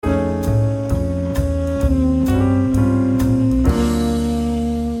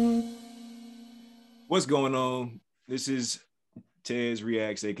What's going on? This is Tez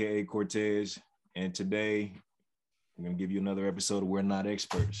Reacts, aka Cortez, and today I'm going to give you another episode of We're Not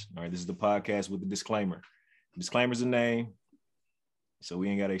Experts. All right, this is the podcast with the disclaimer. Disclaimer's a name, so we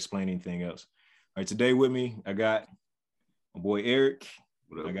ain't got to explain anything else. All right, today with me, I got my boy Eric,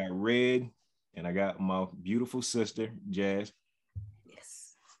 I got Red, and I got my beautiful sister, Jazz.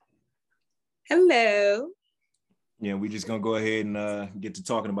 Yes. Hello. Yeah, we just gonna go ahead and get to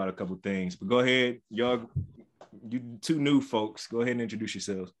talking about a couple things. But go ahead, y'all, you two new folks, go ahead and introduce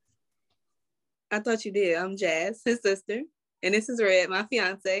yourselves. I thought you did. I'm Jazz, his sister, and this is Red, my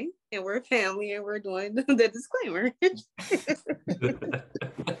fiance, and we're family, and we're doing the disclaimer.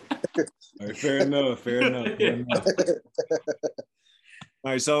 All right, fair enough.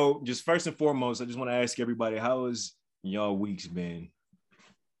 All right, so just first and foremost, I just want to ask everybody, how has y'all weeks been?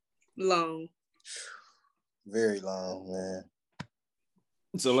 Long. Very long, man.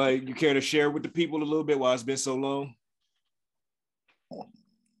 So, like, you care to share with the people a little bit why it's been so long?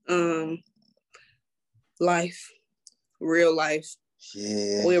 Life, real life.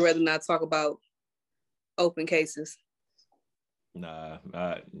 Yeah. We'd rather not talk about open cases. Nah,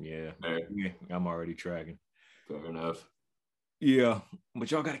 yeah, I'm already tracking. Fair enough. Yeah, but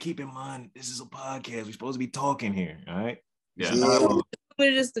y'all got to keep in mind, this is a podcast. We're supposed to be talking here, all right? Yeah.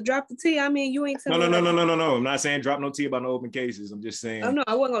 Just to drop the tea. I mean, you ain't No. I'm not saying drop no tea about no open cases. I'm just saying. Oh no,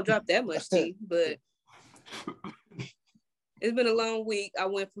 I wasn't gonna drop that much tea, but it's been a long week. I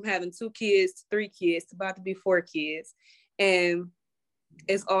went from having 2 kids to 3 kids to about to be 4 kids, and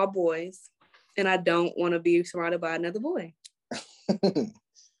it's all boys, and I don't want to be surrounded by another boy.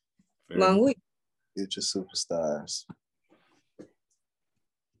 Long week. Future superstars.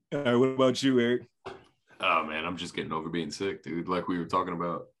 All right, what about you, Eric? Oh man, I'm just getting over being sick, dude. Like we were talking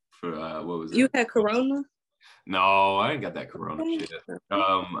about for what was it? You had corona? No, I ain't got that corona shit.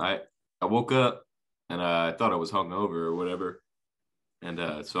 I woke up and I thought I was hungover or whatever.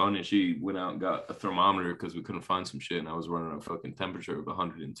 And Sonia, she went out and got a thermometer because we couldn't find some shit, and I was running a fucking temperature of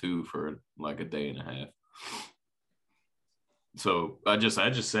 102 for like a day and a half. So I just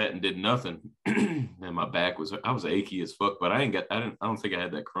sat and did nothing, and my back was achy as fuck. But I don't think I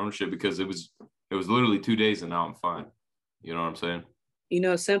had that corona shit because it was literally 2 days and now I'm fine. You know what I'm saying? You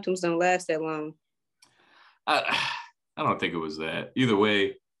know, symptoms don't last that long. I don't think it was that. Either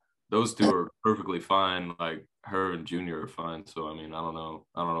way, those two are perfectly fine. Like her and Junior are fine. So I mean, I don't know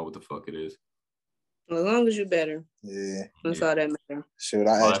what the fuck it is. As long as you're better. Yeah. That's all that matters. Should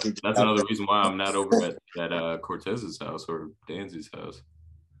That's another reason why I'm not over at Cortez's house or Danzy's house.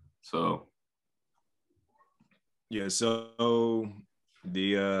 So Yeah, so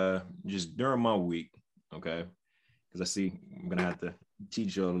the just during my week, okay, because I see I'm gonna have to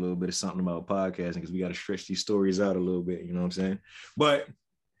teach y'all a little bit of something about podcasting because we got to stretch these stories out a little bit, you know what I'm saying? But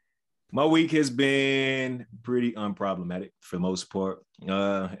my week has been pretty unproblematic for the most part.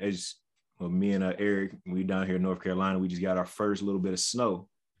 As well, me and Eric, we down here in North Carolina, we just got our first little bit of snow.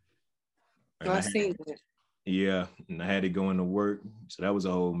 I seen it. Yeah, and I had to go into work, so that was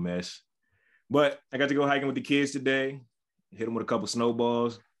a whole mess. But I got to go hiking with the kids today, hit them with a couple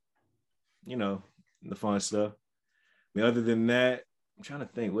snowballs, you know, the fun stuff. I mean, other than that, I'm trying to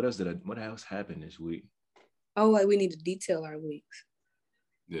think, what else happened this week? Oh, like we need to detail our weeks.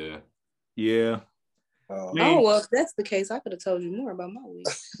 yeah. Oh, Well, if that's the case, I could have told you more about my week.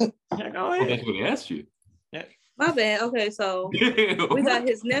 Yeah, go ahead. That's what he asked you. Yeah. My bad. Okay, so we got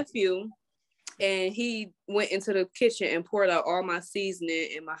his nephew, and he went into the kitchen and poured out all my seasoning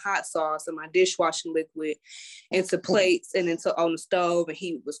and my hot sauce and my dishwashing liquid into plates and on the stove, and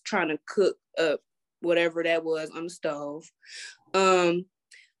he was trying to cook up whatever that was on the stove.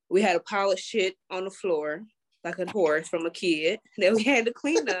 We had a pile of shit on the floor like a horse from a kid that we had to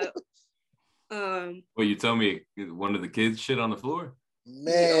clean up. Well, you tell me one of the kids shit on the floor?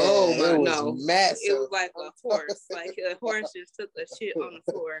 man. Oh my, it was no. massive. It was like a horse. Like a horse just took a shit on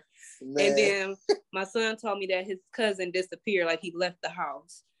the floor. Man. And then my son told me that his cousin disappeared, like he left the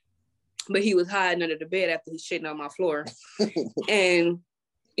house. But he was hiding under the bed after he shitting on my floor. And,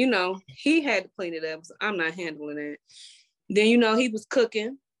 you know, he had to clean it up. So I'm not handling it. Then, you know, he was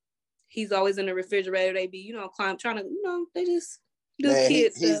cooking. He's always in the refrigerator. They be, you know, trying to, you know, they just do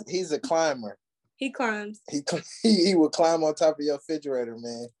kids stuff. He's a climber. He climbs. He will climb on top of your refrigerator,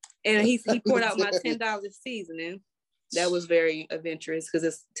 man. And he poured out my $10 seasoning. That was very adventurous because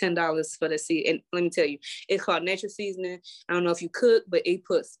it's $10 for the season. And let me tell you, it's called Nature Seasoning. I don't know if you cook, but it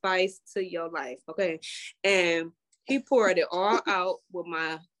puts spice to your life, okay? And he poured it all out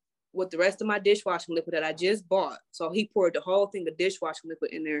with the rest of my dishwashing liquid that I just bought. So he poured the whole thing of dishwashing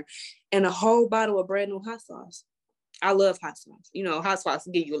liquid in there and a whole bottle of brand new hot sauce. I love hot sauce. You know, hot sauce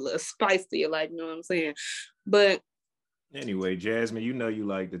give you a little spice to your life. You know what I'm saying? But anyway, Jasmine, you know you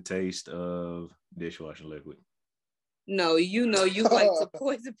like the taste of dishwashing liquid. No, you know you like to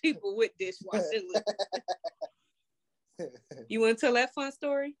poison people with dishwashing liquid. You want to tell that fun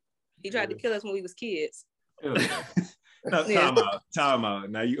story? He tried to kill us when we was kids. No, time out.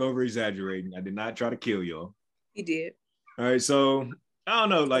 Now you over exaggerating. I did not try to kill y'all. He did. All right, so I don't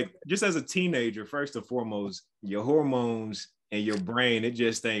know, like just as a teenager, first and foremost, your hormones and your brain, it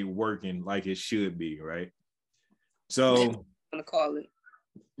just ain't working like it should be, right? So I'm gonna call it.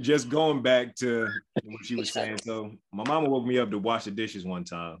 Just going back to what she was saying. So my mama woke me up to wash the dishes one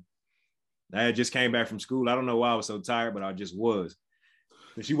time. I had just came back from school. I don't know why I was so tired, but I just was.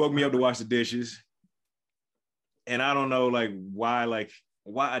 So she woke me up to wash the dishes. And I don't know why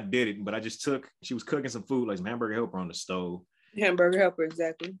I did it, but she was cooking some food, like some hamburger helper on the stove. Hamburger helper,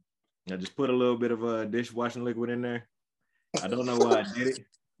 exactly. I just put a little bit of dishwashing liquid in there. I don't know why I did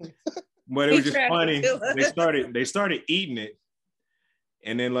it, but it was just funny. They started eating it,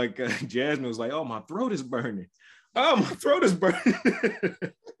 and then Jasmine was like, "Oh, my throat is burning. Oh, my throat is burning."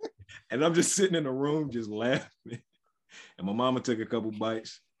 And I'm just sitting in the room just laughing. And my mama took a couple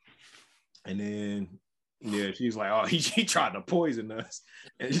bites, and then she's like, "Oh, he tried to poison us,"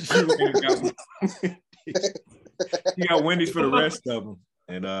 and she got Wendy's for the rest of them,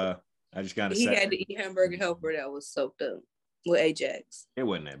 and I just kind of he had to eat hamburger helper that was soaked up with Ajax. It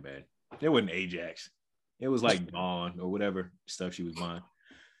wasn't that bad. It wasn't Ajax. It was like Dawn or whatever stuff she was buying.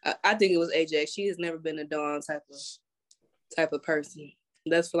 I think it was Ajax. She has never been a Dawn type of person.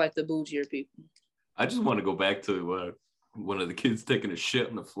 That's for like the bougier people. I just want to go back to one of the kids taking a shit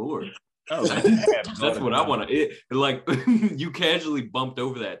on the floor. Oh, that's what I want to. Like you casually bumped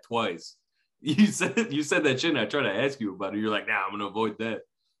over that twice. You said that shit, and I tried to ask you about it. You're like, "Nah, I'm gonna avoid that."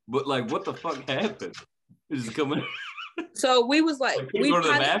 But what the fuck happened? Is it coming? So we was like we go to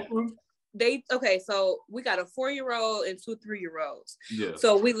the bathroom. So we got a 4-year-old and 2 3-year-olds. Yeah.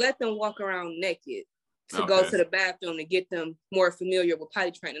 So we let them walk around naked to go to the bathroom to get them more familiar with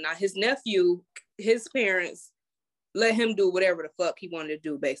potty training. Now his nephew, his parents let him do whatever the fuck he wanted to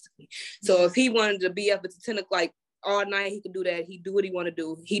do, basically. So if he wanted to be up at 10 o'clock all night, he could do that. He do what he want to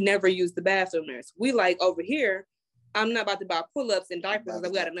do. He never used the bathroom there. So we over here, I'm not about to buy pull-ups and diapers because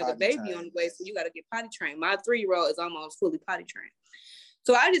we got another baby on the way, so you got to get potty trained. My 3-year-old is almost fully potty trained.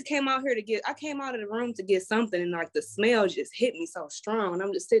 So I just came out here I came out of the room to get something, and the smell just hit me so strong. And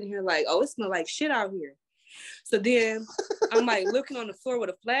I'm just sitting here oh, it smells like shit out here. So then I'm looking on the floor with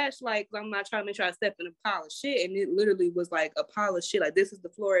a flashlight because I'm not trying to make sure I step in a pile of shit. And it literally was a pile of shit. This is the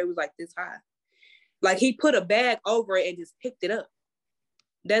floor. It was this high. He put a bag over it and just picked it up.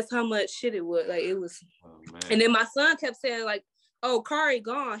 That's how much shit it was. It was. Oh, and then my son kept saying "Oh, Kari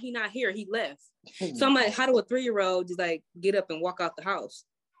gone. He not here. He left." So I'm how do a 3-year-old just get up and walk out the house?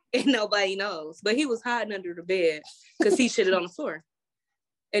 And nobody knows. But he was hiding under the bed because he shitted on the floor.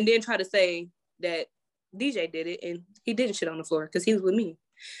 And then try to say that DJ did it, and he didn't shit on the floor because he was with me.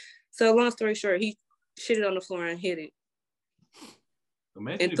 So long story short, he shitted on the floor and hit it.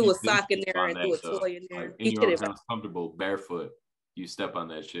 Imagine and threw a sock in there and threw a toy in there. In your house, comfortable, barefoot, you step on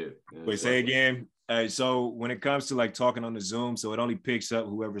that shit. Wait, say again. So when it comes to talking on the Zoom, so it only picks up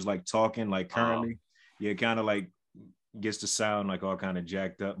whoever's talking currently. Yeah, it kind of gets the sound all kind of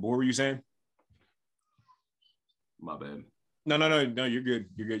jacked up. But what were you saying? My bad. No, you're good.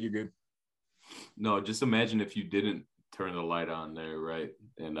 You're good. No, just imagine if you didn't turn the light on there, right?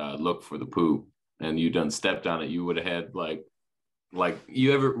 And look for the poop, and you done stepped on it, you would have had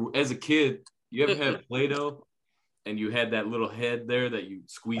you ever, as a kid, you ever had Play-Doh and you had that little head there that you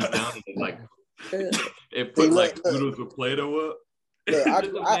squeeze down and it put noodles with Play-Doh up? Just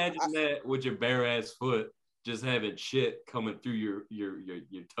imagine that with your bare ass foot, just having shit coming through your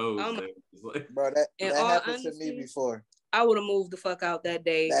toes. Bro, that happened to me before. I would have moved the fuck out that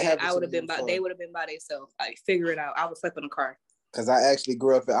day, and I would have been they would have been by themselves. Figure it out. I would sleep in a car. Cause I actually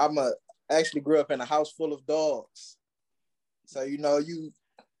grew up in a house full of dogs. So you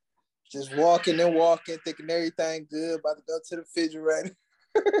just walking, thinking everything good, about to go to the refrigerator.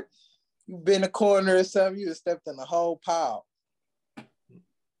 You been in a corner or something, you just stepped in the whole pile.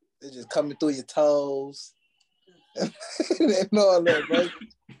 It's just coming through your toes. And all that, bro.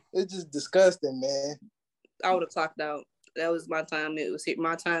 It's just disgusting, man. I would have clocked out. That was my time. It was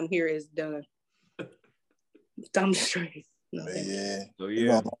my time here is done. I'm straight. No. Yeah. So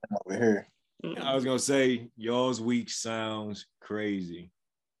yeah. Over here. I was gonna say y'all's week sounds crazy.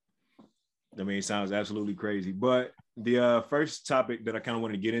 I mean, it sounds absolutely crazy. But the first topic that I kind of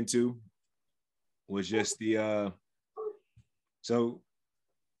wanted to get into was just so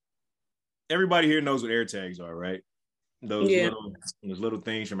everybody here knows what air tags are, right? those little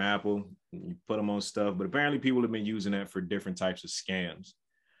things from Apple. You put them on stuff, but apparently people have been using that for different types of scams.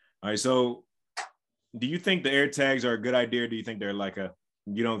 All right, so do you think the AirTags are a good idea? Or do you think they're like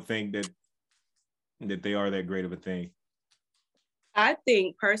you don't think that they are that great of a thing? I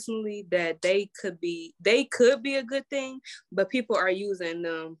think personally that they could be a good thing, but people are using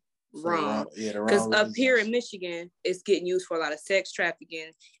them wrong. Because up here in Michigan, it's getting used for a lot of sex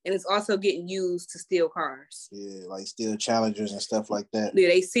trafficking, and it's also getting used to steal cars. Yeah, like steal Challengers and stuff like that. Yeah,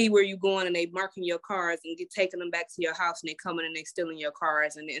 they see where you're going and they marking your cars and taking them back to your house, and they coming and they stealing your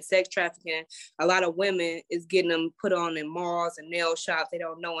cars. And in sex trafficking, a lot of women is getting them put on in malls and nail shops. They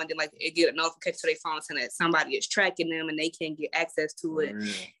don't know, and then like it get a notification to their phone saying that somebody is tracking them and they can't get access to it.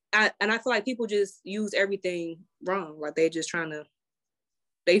 And I feel like people just use everything wrong. Like they just trying to.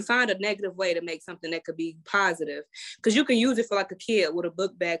 They find a negative way to make something that could be positive. Because you can use it for like a kid with a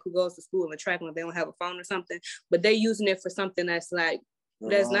book bag who goes to school and tracking if they don't have a phone or something. But they using it for something that's like,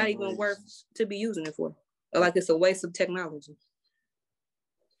 that's not even worth to be using it for. Or like it's a waste of technology.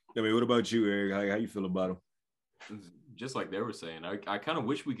 I mean, what about you, Eric? How you feel about them? Just like they were saying, I kind of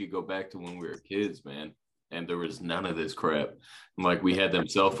wish we could go back to when we were kids, man. And there was none of this crap. Like we had them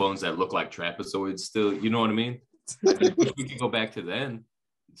cell phones that look like trapezoids still. You know what I mean? I just wish we could go back to then.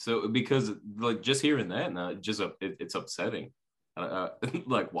 So because like just hearing that now, it's upsetting.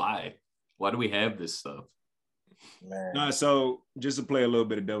 Like why do we have this stuff? So just to play a little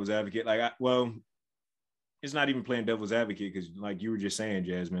bit of devil's advocate, it's not even playing devil's advocate because like you were just saying,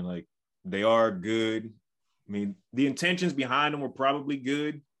 Jasmine, like they are good. I mean, the intentions behind them were probably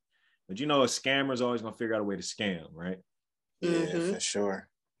good, but a scammer is always gonna figure out a way to scam, right? Yeah, for sure.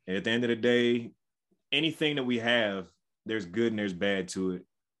 And at the end of the day, anything that we have, there's good and there's bad to it.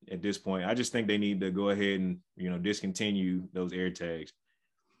 At this point, I just think they need to go ahead and discontinue those AirTags.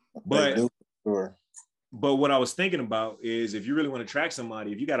 But what I was thinking about is if you really want to track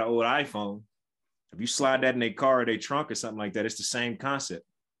somebody, if you got an old iPhone, if you slide that in their car or their trunk or something like that, it's the same concept.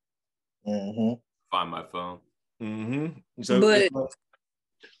 Find my phone. So,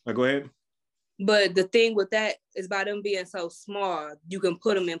 go ahead. But the thing with that is by them being so small, you can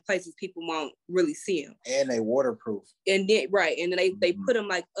put them in places people won't really see them. And they waterproof. And then, and then they put them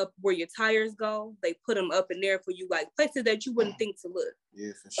like up where your tires go. They put them up in there for you, like places that you wouldn't think to look.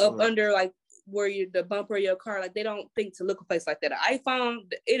 Yeah, for sure. Up under like where the bumper of your car, like they don't think to look a place like that. An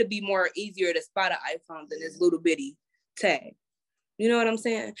iPhone, it'd be more easier to spot an iPhone than this little bitty tag. You know what I'm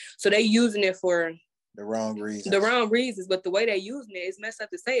saying? So they using it for the wrong reasons. But the way they're using it is messed up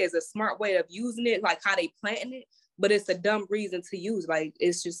to say. It's a smart way of using it, like how they planting it, but it's a dumb reason to use. Like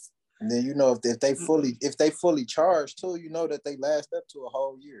it's just. And then if they fully charge too, that they last up to a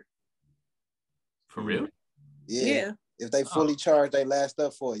whole year. For real? Yeah. If they fully charge, they last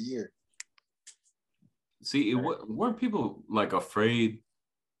up for a year. See, weren't people like afraid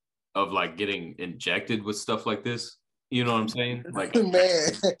of like getting injected with stuff like this? You know what I'm saying? Like, man.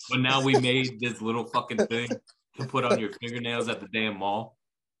 But now we made this little fucking thing to put on your fingernails at the damn mall.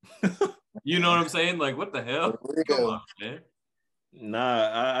 You know what I'm saying? Like, what the hell? Come on, man.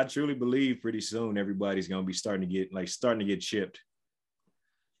 Nah, I truly believe pretty soon everybody's gonna be starting to get chipped.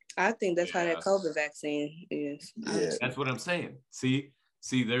 I think that's how that COVID vaccine is. Yeah. That's what I'm saying. See,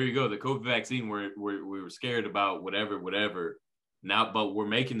 there you go. The COVID vaccine, we were scared about whatever. Now, but we're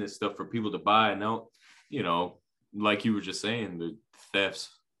making this stuff for people to buy. Now, like you were just saying, the thefts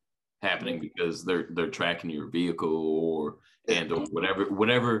happening because they're tracking your vehicle or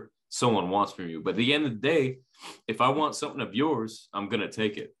whatever someone wants from you. But at the end of the day, if I want something of yours, I'm gonna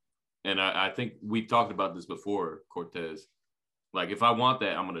take it. And I think we talked about this before, Cortez. Like if I want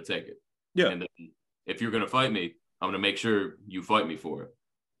that, I'm gonna take it. Yeah. And then if you're gonna fight me, I'm gonna make sure you fight me for it.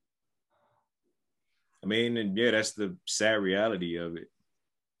 I mean, and yeah, that's the sad reality of it.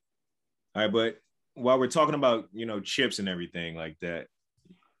 All right, but while we're talking about, chips and everything like that,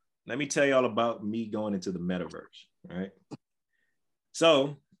 let me tell y'all about me going into the metaverse, right?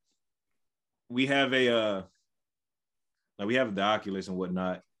 So we have the Oculus and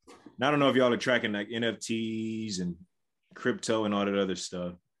whatnot. And I don't know if y'all are tracking like NFTs and crypto and all that other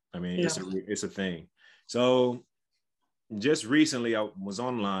stuff. I mean, it's a thing. So just recently I was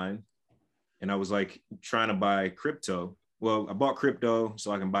online and I was like trying to buy crypto. Well, I bought crypto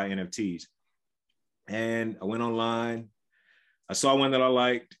so I can buy NFTs. And I went online. I saw one that I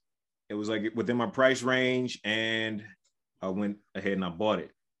liked. It was like within my price range, and I went ahead and I bought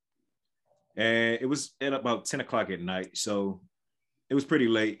it. And it was at about 10 o'clock at night. So it was pretty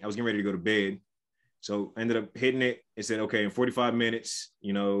late. I was getting ready to go to bed. So I ended up hitting it. It said, okay, in 45 minutes,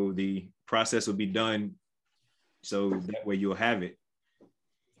 the process will be done. So that way you'll have it.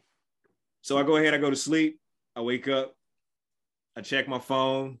 So I go ahead, I go to sleep. I wake up I check my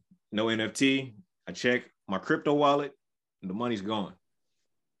phone, no NFT. I check my crypto wallet, and the money's gone.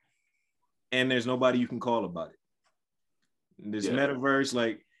 And there's nobody you can call about it. This metaverse,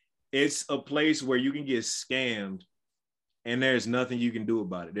 like, it's a place where you can get scammed and there's nothing you can do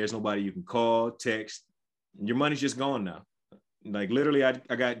about it. There's nobody you can call, text. Your money's just gone now. Like, literally, I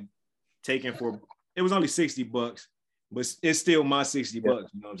got taken for, it was only $60, but it's still my $60. You know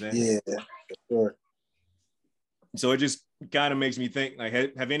what I'm saying? Yeah, sure. So it just kind of makes me think, like,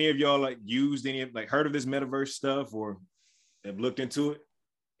 have any of y'all like used any, like, heard of this metaverse stuff or have looked into it?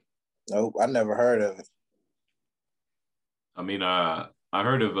 Nope, I never heard of it. I mean, I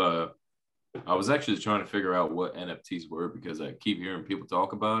heard of, I was actually trying to figure out what NFTs were because I keep hearing people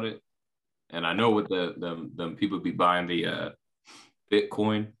talk about it. And I know what them people be buying the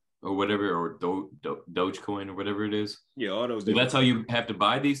Bitcoin or whatever, or Dogecoin or whatever it is. Yeah, all those. So that's how you have to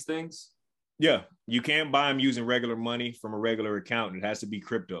buy these things? Yeah, you can't buy them using regular money from a regular account. It has to be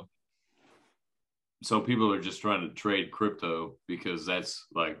crypto. So people are just trying to trade crypto because that's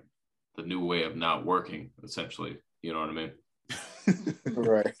like the new way of not working, essentially. You know what I mean?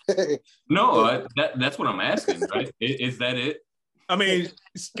 Right. No, that's what I'm asking, right? Is that it? I mean,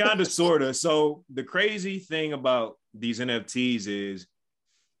 it's kind of, sort of. So the crazy thing about these NFTs is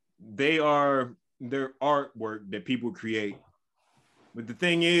their artwork that people create. But the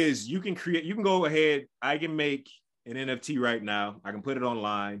thing is, you can go ahead, I can make an NFT right now. I can put it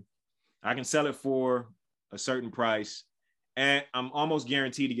online. I can sell it for a certain price. And I'm almost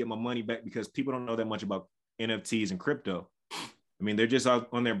guaranteed to get my money back because people don't know that much about NFTs and crypto. I mean, they're just out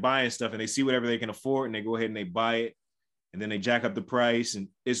on there buying stuff and they see whatever they can afford and they go ahead and they buy it and then they jack up the price and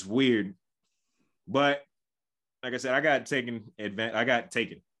it's weird. But like I said, I got taken.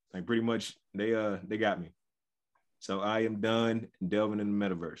 Like, pretty much they got me. So I am done delving in the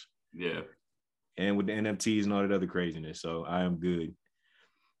metaverse. Yeah. And with the NFTs and all that other craziness. So I am good.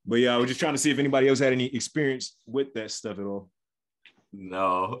 But yeah, I was just trying to see if anybody else had any experience with that stuff at all.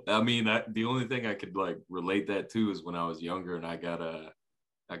 No, I mean, the only thing I could like relate that to is when I was younger and I got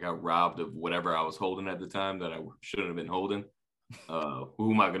robbed of whatever I was holding at the time that I shouldn't have been holding.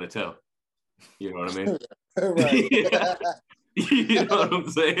 Who am I gonna tell? You know what I mean? Right. You know what I'm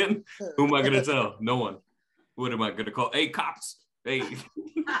saying? Who am I gonna tell? No one. What am I gonna call? Hey, cops! Hey,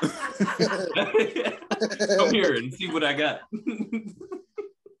 come here and see what I got.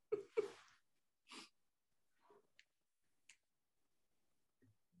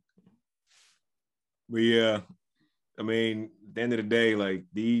 But yeah, I mean, at the end of the day, like,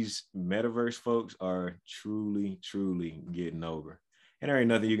 these metaverse folks are truly, truly getting over. And there ain't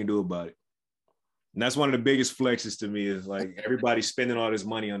nothing you can do about it. And that's one of the biggest flexes to me is like everybody's spending all this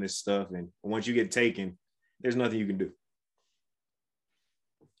money on this stuff. And once you get taken, there's nothing you can do.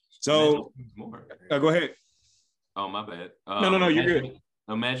 So go ahead. Oh, my bad. No, you're good.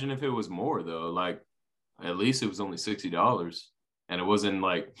 Imagine if it was more though. Like, at least it was only $60. And it wasn't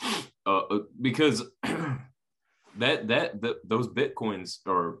like because those Bitcoins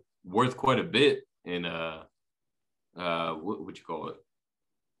are worth quite a bit in what you call it,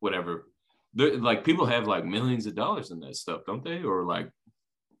 whatever. Like, people have like millions of dollars in that stuff, don't they? Or like,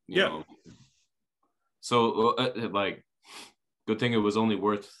 you know. So like, good thing it was only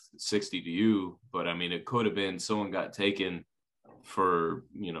worth 60 to you, but I mean, it could have been someone got taken for,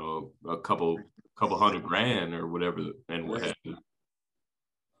 you know, a couple $100,000 or whatever, and what happened.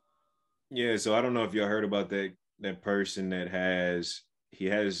 Yeah, so I don't know if y'all heard about that person that has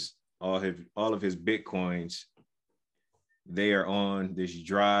all of his Bitcoins. They are on this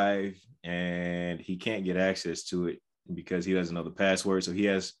drive and he can't get access to it because he doesn't know the password. So he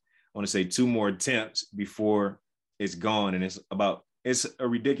has, I want to say, 2 more attempts before it's gone. And it's a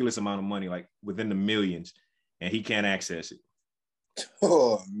ridiculous amount of money, like within the millions, and he can't access it.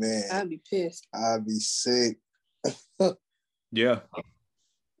 Oh man. I'd be pissed. I'd be sick. Yeah.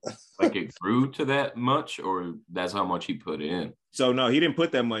 Like, it grew to that much, or that's how much he put in? So no, he didn't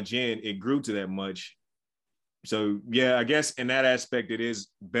put that much in. It grew to that much. So yeah, I guess in that aspect, it is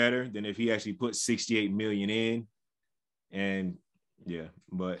better than if he actually put 68 million in. And yeah,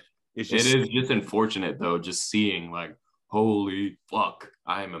 but it is just unfortunate though, just seeing like, holy fuck,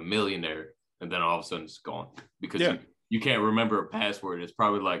 I am a millionaire, and then all of a sudden it's gone because you can't remember a password. It's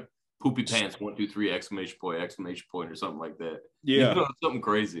probably like poopy pants 1 2 3 exclamation point or something like that. Yeah, you know, something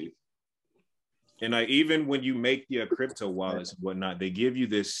crazy. And like, even when you make the crypto wallets and whatnot, they give you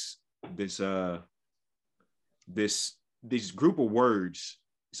this group of words.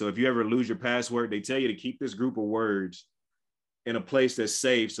 So if you ever lose your password, they tell you to keep this group of words in a place that's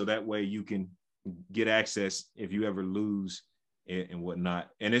safe, so that way you can get access if you ever lose it and whatnot.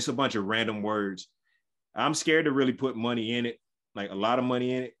 And it's a bunch of random words. I'm scared to really put money in it like a lot of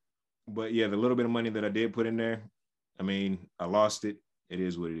money in it, but yeah, the little bit of money that I did put in there, I mean, I lost it. It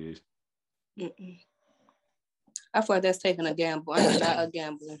is what it is. Mm-mm. I feel like that's taking a gamble. I'm not a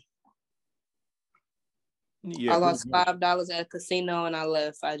gambler. Yeah, I lost $5 at a casino and I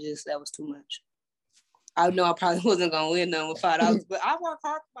left. That was too much. I know I probably wasn't gonna win none with $5, but I work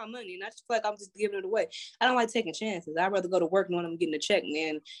hard for my money, and I just feel like I'm just giving it away. I don't like taking chances. I'd rather go to work knowing I'm getting a check,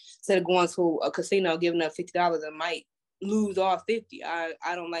 man, instead of going to a casino giving up $50 and might lose all 50. I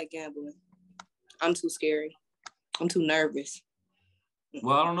don't like gambling. I'm too scary. I'm too nervous.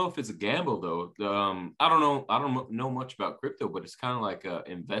 Well, I don't know if it's a gamble though. I don't know much about crypto, but it's kind of like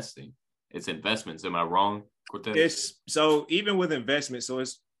investing. It's investments. Am I wrong, Cortez? It's so even with investment, so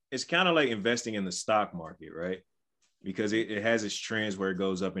it's kind of like investing in the stock market, right? Because it has its trends where it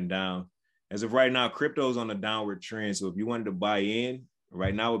goes up and down. As of right now, crypto's on a downward trend. So if you wanted to buy in,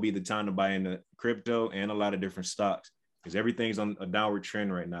 right now would be the time to buy into crypto and a lot of different stocks because everything's on a downward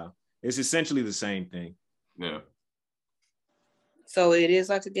trend right now. It's essentially the same thing. Yeah. So it is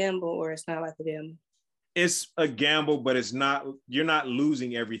like a gamble, or it's not like a gamble? It's a gamble, but it's not, you're not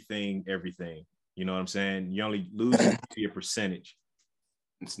losing everything. You know what I'm saying? You're only losing to your percentage.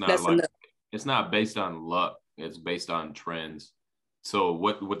 It's not based on luck. It's based on trends. So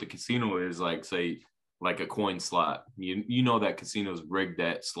what the casino is like, say, like a coin slot. You know that casinos rigged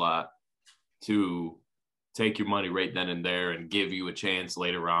that slot to take your money right then and there and give you a chance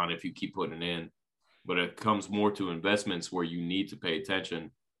later on if you keep putting in. But it comes more to investments where you need to pay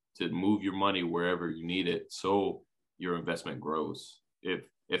attention to move your money wherever you need it so your investment grows.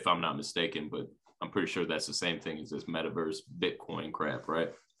 If I'm not mistaken, but I'm pretty sure that's the same thing as this metaverse Bitcoin crap,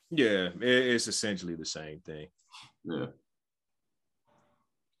 right? Yeah, it's essentially the same thing. Yeah.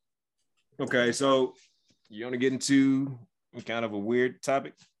 Okay, so you want to get into kind of a weird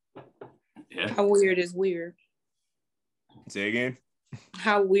topic? Yeah. How weird is weird? Say again?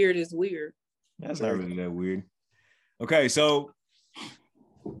 How weird is weird? That's not really that weird. Okay, so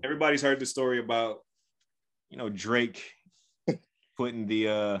everybody's heard the story about, Drake putting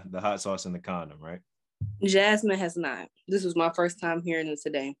the hot sauce in the condom, right? Jasmine has not. This was my first time hearing it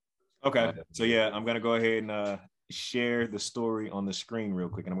today. Okay, so yeah, I'm gonna go ahead and share the story on the screen real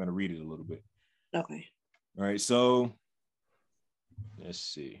quick, and I'm gonna read it a little bit. Okay. All right, so let's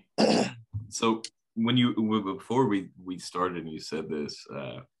see. So before we started and you said this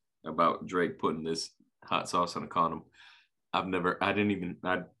about Drake putting this hot sauce on a condom, I didn't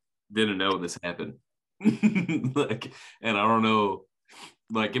know this happened. And I don't know,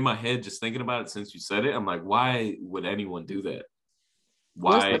 like in my head, just thinking about it since you said it, I'm like, why would anyone do that?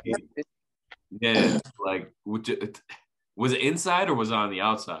 Why? Yeah, like, was it inside or was it on the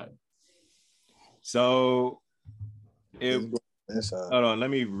outside? So, hold on, let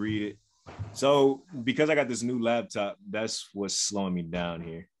me read it. So, because I got this new laptop, that's what's slowing me down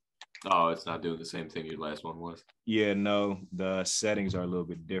here. Oh, it's not doing the same thing your last one was? Yeah, no, the settings are a little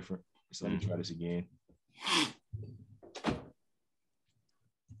bit different. So let me try this again.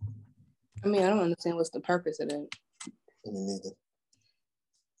 I mean, I don't understand what's the purpose of that. Me neither.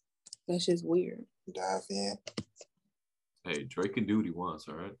 That's just weird. Dive in. Hey, Drake can do what he wants,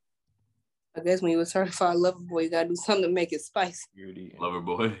 all right? I guess when you were certified lover boy, you gotta do something to make it spicy. Lover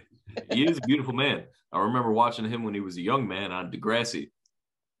boy. He is a beautiful man. I remember watching him when he was a young man on Degrassi.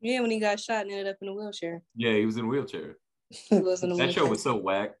 Yeah, when he got shot and ended up in a wheelchair. Yeah, he was in a wheelchair. He was in a That show was so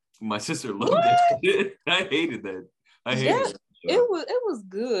whack. My sister loved it. I hated that. I hated it. It was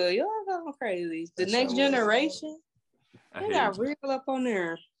good. Y'all going crazy. The Next Generation. They got real up on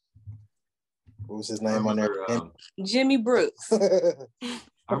there. What was his name on there? Jimmy Brooks.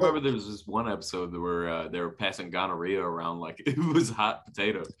 I remember there was this one episode where they were passing gonorrhea around like it was hot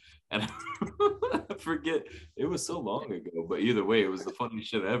potato. And I forget, it was so long ago, but either way, it was the funniest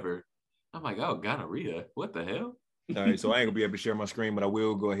shit ever. I'm like, oh, gonorrhea. What the hell? All right, so I ain't gonna be able to share my screen, but I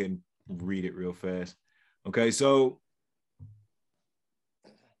will go ahead and read it real fast. Okay, so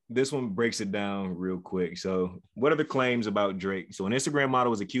this one breaks it down real quick. So what are the claims about Drake? So an Instagram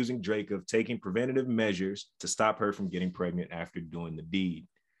model was accusing Drake of taking preventative measures to stop her from getting pregnant after doing the deed.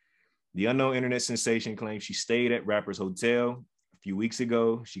 The unknown internet sensation claims she stayed at rapper's hotel a few weeks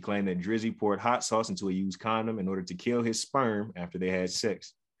ago. She claimed that Drizzy poured hot sauce into a used condom in order to kill his sperm after they had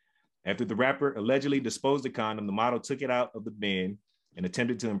sex. After the rapper allegedly disposed the condom, the model took it out of the bin and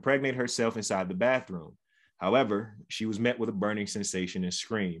attempted to impregnate herself inside the bathroom. However, she was met with a burning sensation and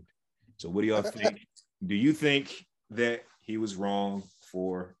screamed. So what do y'all think? Do you think that he was wrong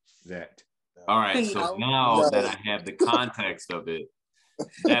for that? All right, so now that I have the context of it,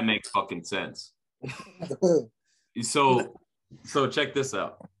 that makes fucking sense. So check this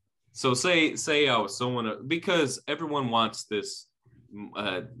out. So say I was someone, because everyone wants this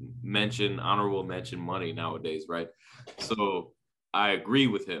honorable mention money nowadays, right? So I agree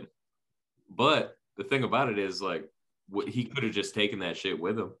with him, but the thing about it is, like, he could have just taken that shit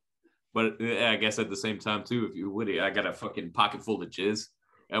with him. But I guess at the same time too, if you would, I got a fucking pocket full of jizz.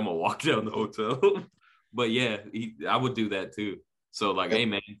 I'm gonna walk down the hotel. But yeah, I would do that too. So like, hey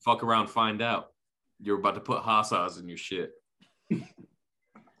man, fuck around, find out. You're about to put hot sauce in your shit. Go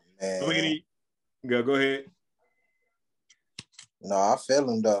ahead. No, I feel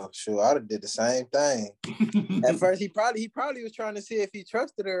him though. Sure, I'd have did the same thing. At first, he probably was trying to see if he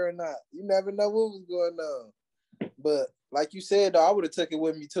trusted her or not. You never know what was going on. But like you said, though, I would have took it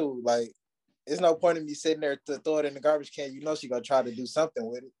with me too. Like, there's no point in me sitting there to throw it in the garbage can. You know she gonna try to do something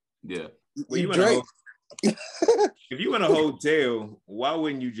with it. Yeah. Well, if you in a hotel, why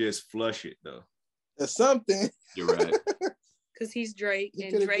wouldn't you just flush it though? Or something. You're right. Because he's Drake,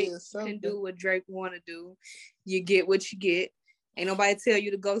 and Drake can do what Drake want to do. You get what you get. Ain't nobody tell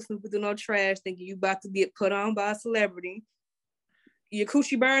you to go snooping through no trash thinking you about to get put on by a celebrity. Your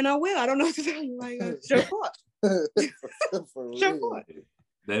coochie burn oh well. I don't know what to tell you. Like, sure what? Sure what?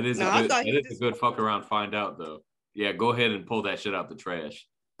 That is a good fuck around, find out though. Yeah, go ahead and pull that shit out the trash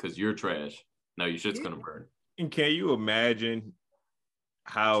because you're trash. No, your shit's gonna burn. And can you imagine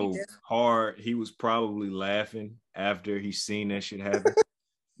how hard he was probably laughing after he seen that shit happen?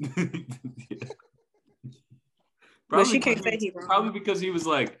 But she can't say he wrong. Probably because he was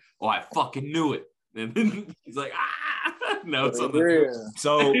like, "Oh, I fucking knew it," and then he's like, "Ah, no, it's on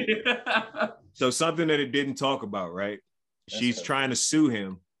the." So something that it didn't talk about, right? She's trying to sue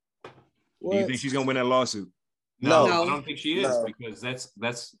him. What? Do you think she's gonna win that lawsuit? No, I don't think she is, because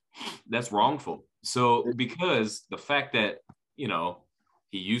that's wrongful. So because the fact that, you know,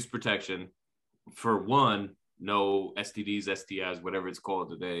 he used protection, for one, no STDs, STIs, whatever it's called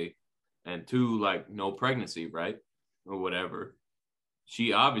today, and two, like, no pregnancy, right? Or whatever.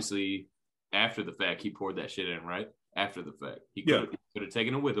 She obviously, after the fact, he poured that shit in, right? After the fact. He could have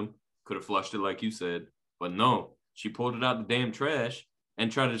taken it with him, could have flushed it like you said, but no, she pulled it out the damn trash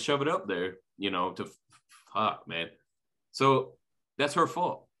and tried to shove it up there, you know, to fuck, man. So that's her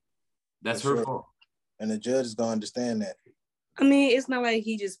fault. That's her fault. And the judge is gonna understand that. I mean, it's not like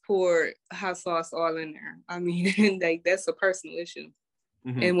he just poured hot sauce all in there. I mean, like, that's a personal issue.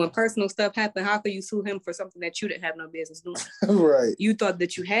 Mm-hmm. And when personal stuff happened, how could you sue him for something that you didn't have no business doing? Right. You thought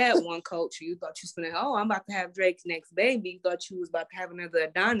that you had one coach. You thought you was gonna, I'm about to have Drake's next baby. You thought you was about to have another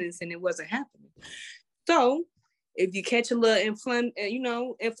Adonis, and it wasn't happening. So if you catch a little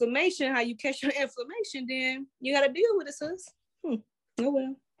inflammation, how you catch your inflammation, then you got to deal with it, sis. Oh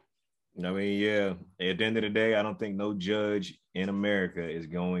well. I mean, yeah. At the end of the day, I don't think no judge in America is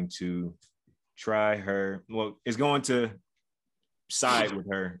going to try her. Well, it's going to side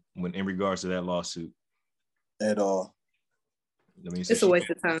with her in regards to that lawsuit at all. I mean, it's a waste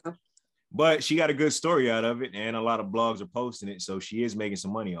of time. But she got a good story out of it, and a lot of blogs are posting it, so she is making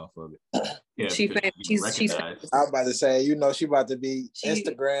some money off of it. Yeah, she's I was about to say, you know, she about to be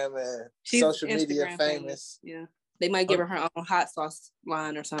Instagram and social media famous. Yeah, they might give her own hot sauce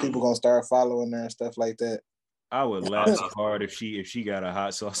line or something. People gonna start following her and stuff like that. I would laugh so hard if she got a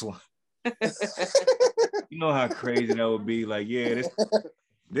hot sauce line. You know how crazy that would be. Like, yeah,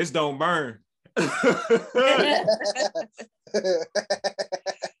 this don't burn. I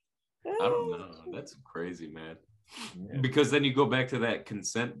don't know. That's crazy, man. Yeah. Because then you go back to that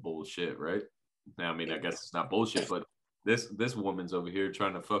consent bullshit, right? Now, I mean, I guess it's not bullshit, but this woman's over here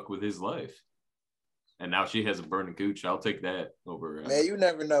trying to fuck with his life, and now she has a burning gooch. I'll take that over. Man, you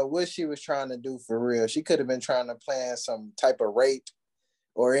never know what she was trying to do for real. She could have been trying to plan some type of rape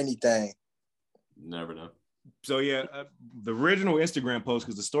or anything. Never know. So yeah, the original Instagram post,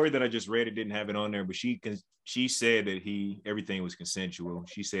 because the story that I just read, it didn't have it on there, but she said that everything was consensual.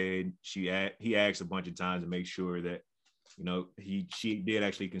 She said he asked a bunch of times to make sure that, you know, she did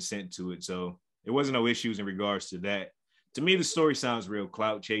actually consent to it. So there wasn't no issues in regards to that. To me, the story sounds real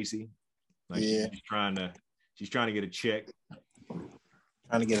clout chasey. Like, yeah, she's trying to get a check,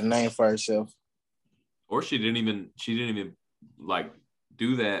 trying to get a name for herself. Or she didn't even like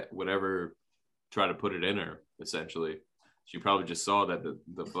do that, whatever, try to put it in her, essentially. She probably just saw that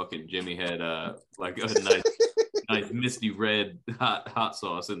the fucking Jimmy had like a nice misty red hot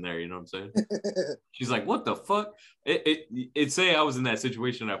sauce in there, you know what I'm saying? She's like, what the fuck? It say I was in that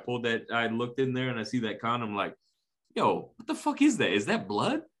situation, I pulled that, I looked in there and I see that condom, like, yo, what the fuck is that? Is that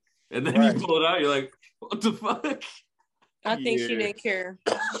blood? And then you pull it out, you're like, what the fuck? I think she didn't care.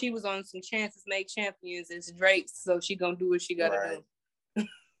 She was on some chances make champions. It's Drake, so she gonna do what she gotta do.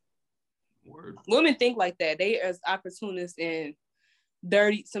 Word. Women think like that. They as opportunists, and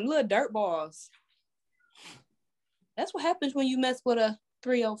some little dirt balls. That's what happens when you mess with a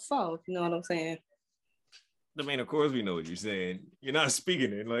 304. You know what I'm saying? I mean, of course we know what you're saying. You're not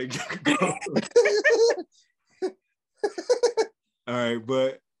speaking it like. All right,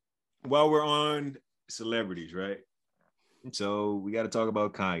 but while we're on celebrities, right? So we got to talk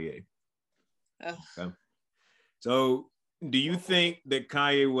about Kanye. Okay. So, do you think that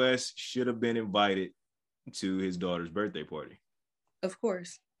Kanye West should have been invited to his daughter's birthday party? Of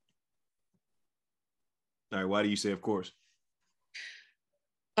course. All right. Why do you say of course?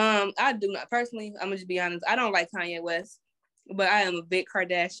 I do not personally. I'm gonna just be honest. I don't like Kanye West, but I am a big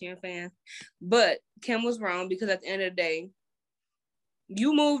Kardashian fan. But Kim was wrong because at the end of the day,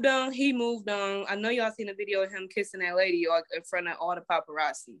 you moved on, he moved on. I know y'all seen a video of him kissing that lady in front of all the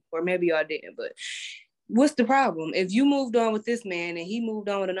paparazzi, or maybe y'all didn't. But what's the problem? If you moved on with this man and he moved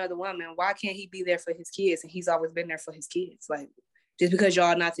on with another woman, why can't he be there for his kids? And he's always been there for his kids. Like, just because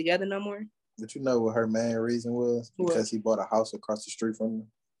y'all not together no more? But you know what her main reason was? Because he bought a house across the street from her.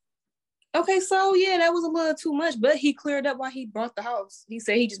 Okay, so yeah, that was a little too much, but he cleared up why he bought the house. He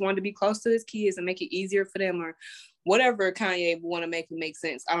said he just wanted to be close to his kids and make it easier for them, or whatever Kanye would want to make it make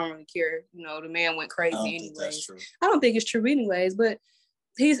sense. I don't really care. You know, the man went crazy anyways. I don't think it's true anyways, but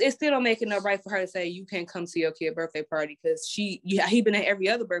it still don't make it no right for her to say you can't come to your kid's birthday party because he been at every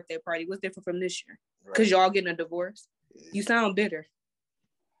other birthday party. What's different from this year? Because y'all getting a divorce. You sound bitter.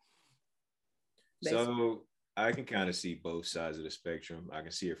 Basically. So I can kind of see both sides of the spectrum. I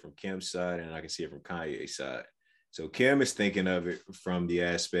can see it from Kim's side and I can see it from Kanye's side. So Kim is thinking of it from the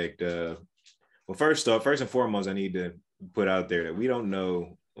aspect of, well, first and foremost, I need to put out there that we don't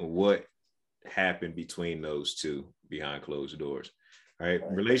know what happened between those two behind closed doors. Right?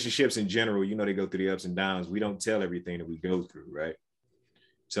 Relationships in general, you know, they go through the ups and downs. We don't tell everything that we go through, right?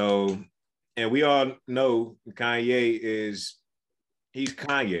 So, and we all know he's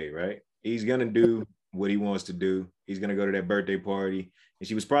Kanye, right? He's going to do what he wants to do. He's going to go to that birthday party. And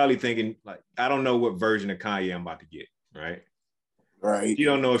she was probably thinking, like, I don't know what version of Kanye I'm about to get, right? Right. She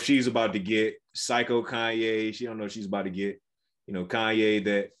don't know if she's about to get psycho Kanye. She don't know if she's about to get, you know, Kanye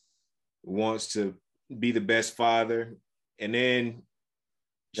that wants to be the best father. And then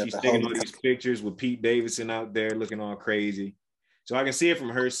she's taking all these pictures with Pete Davidson out there looking all crazy. So I can see it from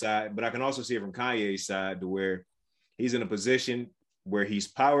her side, but I can also see it from Kanye's side to where he's in a position where he's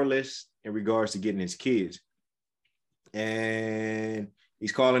powerless in regards to getting his kids. And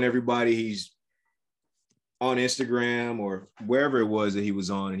he's calling everybody. He's on Instagram or wherever it was that he was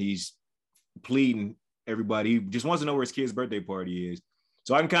on, and he's pleading everybody. He just wants to know where his kid's birthday party is.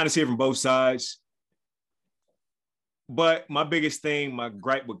 So I can kind of see it from both sides. But my biggest thing, my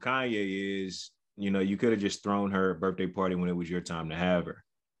gripe with Kanye is, you know, you could have just thrown her a birthday party when it was your time to have her.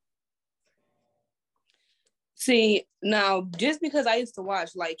 See, now, just because I used to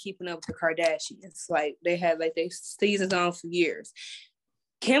watch, like, Keeping Up with the Kardashians, like, they had, like, their seasons on for years.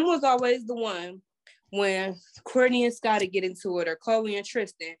 Kim was always the one when Kourtney and Scotty get into it, or Khloe and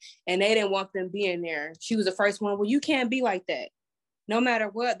Tristan, and they didn't want them being there. She was the first one, well, you can't be like that. No matter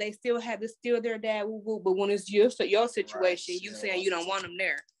what, they still have to steal their dad, woo-woo, but when it's your situation, you saying you don't want them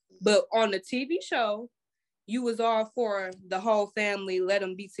there. But on the TV show, you was all for the whole family, let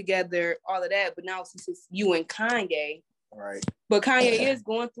them be together, all of that. But now since it's you and Kanye, right? But Kanye is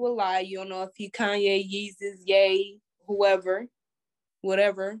going through a lot. You don't know if he Kanye, Yeezus, Ye, whoever,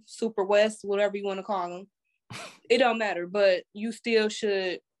 whatever, Super West, whatever you want to call him. It don't matter. But you still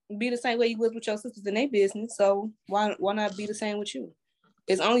should be the same way you was with your sisters in their business. So why not be the same with you?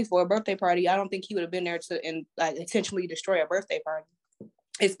 It's only for a birthday party. I don't think he would have been there to intentionally destroy a birthday party.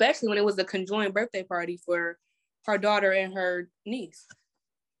 Especially when it was a conjoined birthday party for her daughter and her niece.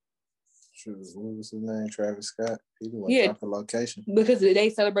 True. What was his name? Travis Scott. He went off the location. Because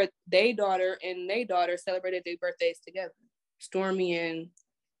they celebrate their daughter and their daughter celebrated their birthdays together. Stormy in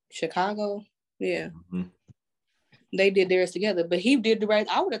Chicago. Yeah. Mm-hmm. They did theirs together. But he did the right.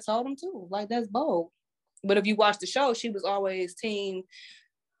 I would have told him too. Like, that's bold. But if you watch the show, she was always team,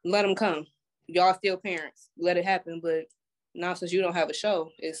 let him come. Y'all still parents. Let it happen. But now since you don't have a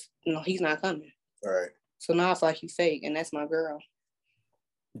show, he's not coming. All right. So now it's like you fake, and that's my girl.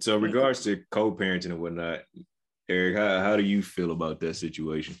 So in regards to co-parenting and whatnot, Eric, how do you feel about that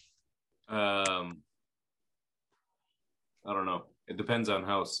situation? I don't know. It depends on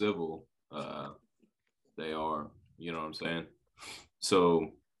how civil they are. You know what I'm saying?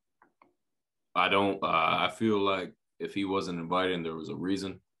 So I feel like if he wasn't invited and there was a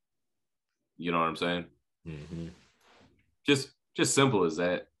reason, you know what I'm saying? Mm-hmm. Just simple as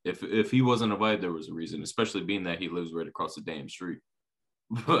that. If he wasn't invited, there was a reason, especially being that he lives right across the damn street.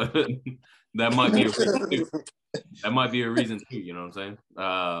 but that might be a reason too. That might be a reason too. You know what I'm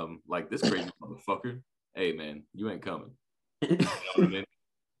saying? Like this crazy motherfucker. Hey man, you ain't coming. You know what I mean?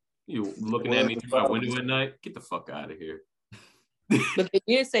 You looking at me through my window at night? Get the fuck out of here. But they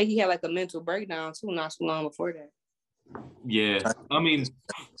did say he had like a mental breakdown too, not too long before that. Yeah, I mean,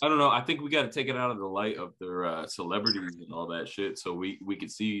 I don't know. I think we got to take it out of the light of their celebrities and all that shit, so we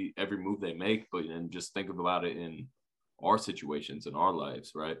could see every move they make, but then just think about it in our situations in our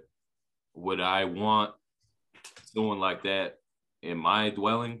lives, right? Would I want someone like that in my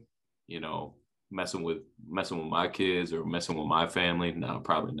dwelling? You know, messing with my kids or messing with my family? No,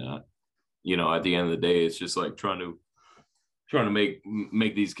 probably not. You know, at the end of the day, it's just like trying to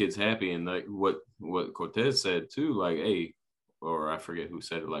make these kids happy. And like what Cortez said too, like, hey, or I forget who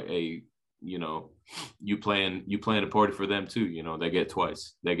said it, like, hey, you know, you plan a party for them too, you know, they get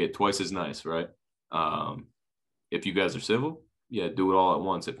twice as nice, right? If you guys are civil, yeah, do it all at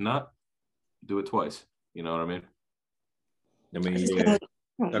once. If not, do it twice. You know what I mean? I mean, yeah.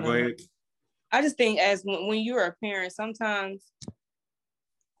 Go ahead. I just think as when you're a parent, sometimes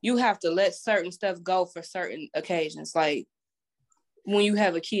you have to let certain stuff go for certain occasions. Like when you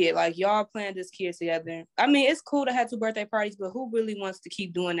have a kid, like y'all plan this kid together. I mean, it's cool to have 2 birthday parties, but who really wants to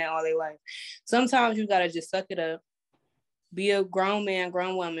keep doing that all their life? Sometimes you gotta just suck it up, be a grown man,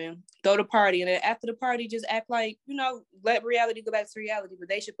 grown woman, throw the party, and then after the party, just act like, you know, let reality go back to reality. But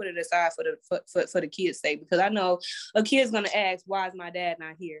they should put it aside for the kids' sake, because I know a kid's gonna ask, "Why is my dad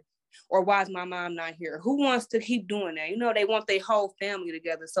not here?" Or "Why is my mom not here?" Who wants to keep doing that? You know, they want their whole family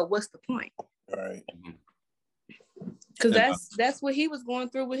together. So what's the point? Right. Because that's what he was going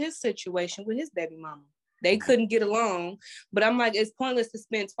through with his situation with his baby mama. They couldn't get along. But I'm like, it's pointless to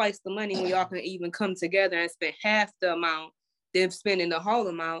spend twice the money when y'all can even come together and spend half the amount than spending the whole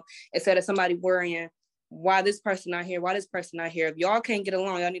amount, instead of somebody worrying, why this person not here? Why this person not here? If y'all can't get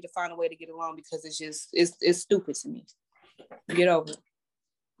along, y'all need to find a way to get along, because it's stupid to me. Get over it.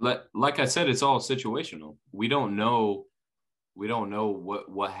 Like I said, it's all situational. We don't know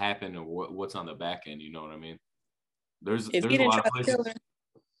what happened or what's on the back end. You know what I mean? There's a lot of places.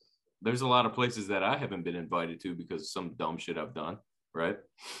 There's a lot of places that I haven't been invited to because of some dumb shit I've done, right?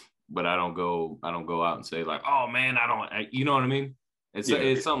 But I don't go out and say like, oh man, you know what I mean?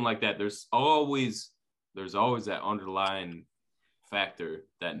 It's something like that. There's always that underlying factor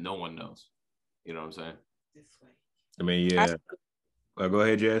that no one knows. You know what I'm saying? I mean, yeah. Go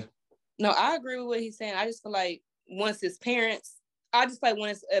ahead, Jazz. No, I agree with what he's saying. I just feel like when it's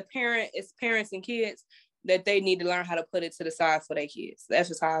parents and kids, that they need to learn how to put it to the side for their kids. That's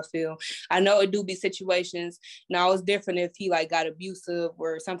just how I feel. I know it do be situations. Now it's different if he like got abusive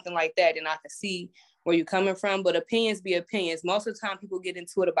or something like that, and I can see where you're coming from. But opinions be opinions. Most of the time, people get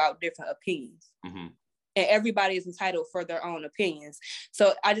into it about different opinions, and everybody is entitled for their own opinions.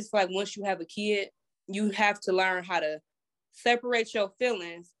 So I just feel like once you have a kid, you have to learn how to separate your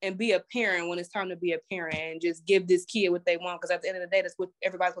feelings and be a parent when it's time to be a parent, and just give this kid what they want. Because at the end of the day, that's what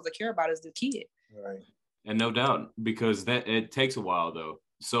everybody's supposed to care about, is the kid. Right. And no doubt, because that it takes a while though.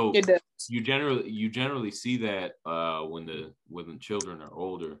 So you generally see that when the children are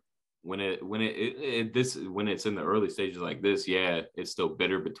older. When it's in the early stages like this, yeah, it's still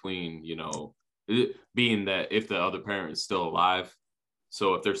bitter between, you know, being that if the other parent is still alive.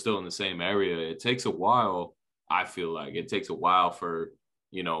 So if they're still in the same area, it takes a while. I feel like it takes a while for,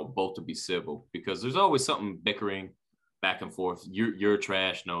 you know, both to be civil, because there's always something bickering back and forth. You're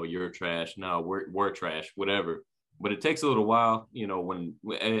trash. No, you're trash. No, we're trash. Whatever. But it takes a little while, you know, when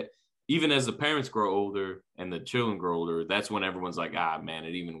even as the parents grow older and the children grow older, that's when everyone's like, man,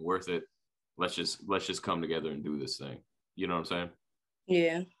 it even worth it. Let's just come together and do this thing. You know what I'm saying?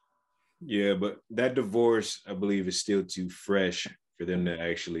 Yeah. Yeah, but that divorce, I believe, is still too fresh for them to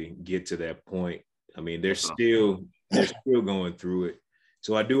actually get to that point. I mean, they're still going through it.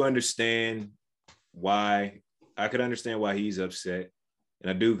 So I do understand why. I could understand why he's upset. And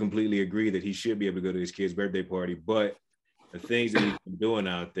I do completely agree that he should be able to go to his kid's birthday party. But the things that he's been doing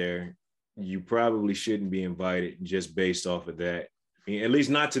out there, you probably shouldn't be invited just based off of that. I mean, at least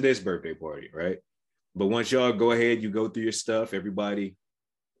not to this birthday party, right? But once y'all go ahead, you go through your stuff, everybody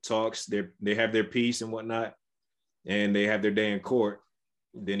talks, they have their peace and whatnot, and they have their day in court,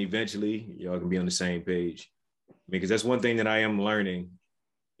 then eventually y'all can be on the same page. Because that's one thing that I am learning,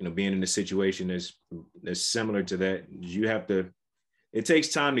 you know, being in a situation that's similar to that. It takes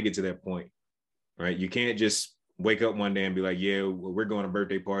time to get to that point, right? You can't just wake up one day and be like, yeah, we're going to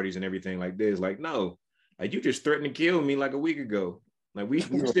birthday parties and everything like this. Like, no, like you just threatened to kill me like a week ago. Like we're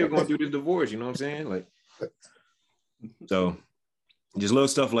still going through this divorce, you know what I'm saying? Like, so just little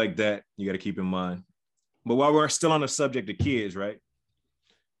stuff like that you got to keep in mind. But while we're still on the subject of kids, right?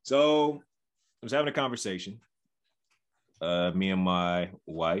 So I was having a conversation. Me and my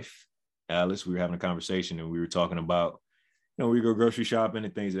wife, Alice, we were having a conversation and we were talking about, we go grocery shopping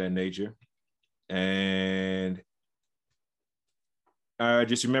and things of that nature. And I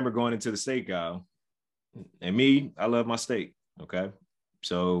just remember going into the steak aisle. And me, I love my steak. Okay.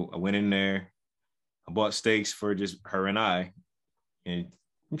 So I went in there. I bought steaks for just her and I. And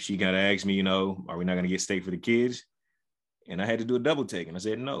she kind of asked me, are we not going to get steak for the kids? And I had to do a double take. And I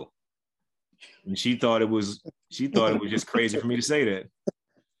said, no. And she thought it was just crazy for me to say that.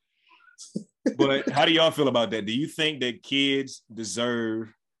 But how do y'all feel about that? Do you think that kids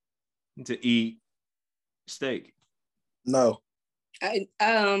deserve to eat steak? No. I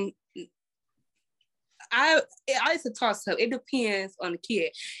used to toss up. It depends on the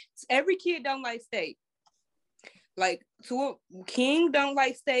kid. Every kid don't like steak. Like King don't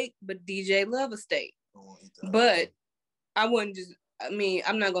like steak, but DJ love a steak. But I wouldn't just.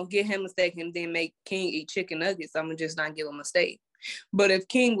 I'm not gonna give him a steak and then make King eat chicken nuggets. I'm gonna just not give him a steak. But if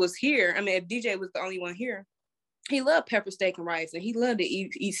King was here, if DJ was the only one here, he loved pepper steak and rice, and he loved to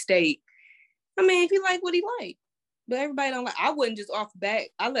eat steak. If he like what he like. But everybody don't like. I wouldn't just off the bat.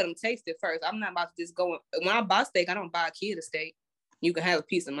 I let them taste it first. I'm not about to just go. When I buy steak, I don't buy a kid a steak. You can have a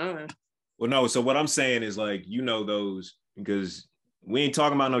piece of mine. Well, no. So what I'm saying is like, those, because we ain't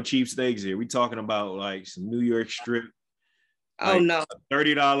talking about no cheap steaks here. We talking about like some New York strip. Oh no.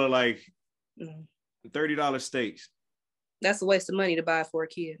 $30 $30 steaks. That's a waste of money to buy for a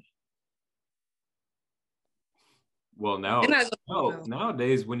kid. Well,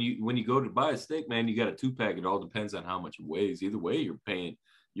 nowadays when you go to buy a steak, man, you got a 2-pack. It all depends on how much it weighs. Either way, you're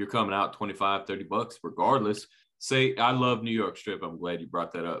coming out $25-$30 regardless. Say I love New York strip. I'm glad you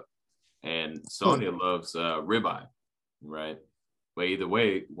brought that up. And Sonia loves ribeye, right? But either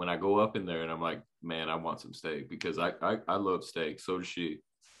way, when I go up in there and I'm like, man, I want some steak because I love steak. So does she.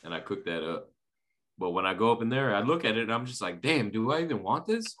 And I cook that up. But when I go up in there, I look at it and I'm just like, damn, do I even want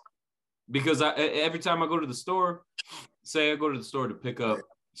this? Because every time I go to the store, say I go to the store to pick up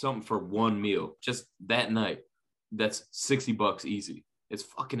something for one meal, just that night, that's $60 easy. It's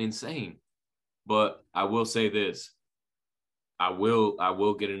fucking insane. But I will say this. I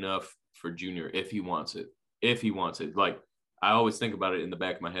will get enough for Junior if he wants it. If he wants it. Like, I always think about it in the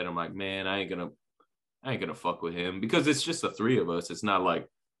back of my head. I'm like, man, I ain't gonna fuck with him because it's just the 3 of us. It's not like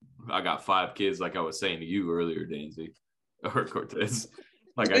I got 5 kids, like I was saying to you earlier, Danzy or Cortez.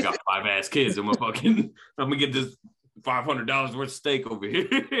 Like I got 5 ass kids. I'm gonna get this $500 worth of steak over here.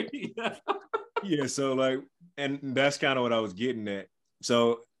 Yeah. So like, and that's kind of what I was getting at.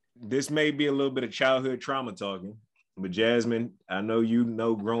 So this may be a little bit of childhood trauma talking, but Jasmine, I know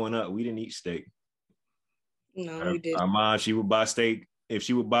growing up, we didn't eat steak. No, we didn't. Our mom, she would buy steak. If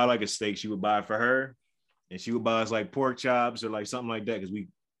she would buy like a steak, she would buy it for her, and she would buy us like pork chops or like something like that because we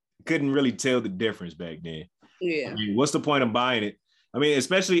couldn't really tell the difference back then. Yeah. What's the point of buying it?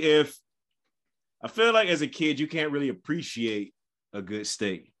 Especially if I feel like as a kid, you can't really appreciate a good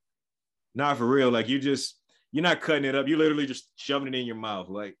steak. Not for real. Like you're not cutting it up. You're literally just shoving it in your mouth.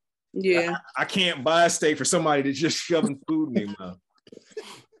 Like, yeah, I can't buy a steak for somebody that's just shoving food in their mouth.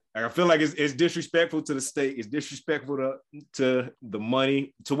 Like, I feel like it's disrespectful to the steak. It's disrespectful to the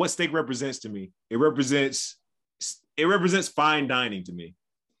money, to what steak represents to me. It represents fine dining to me.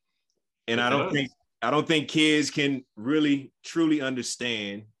 And I don't think kids can really truly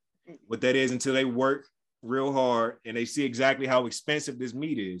understand what that is until they work real hard and they see exactly how expensive this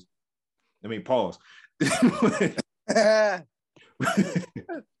meat is. Pause.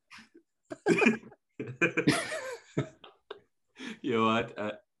 Yo,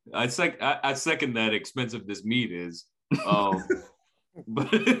 I second that expensive this meat is.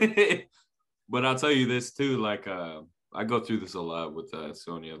 But I'll tell you this too, like I go through this a lot with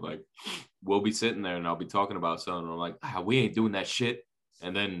Sonia. Like we'll be sitting there and I'll be talking about something and I'm like, we ain't doing that shit.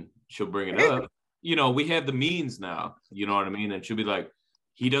 And then she'll bring it up. We have the means now, you know what I mean? And she'll be like,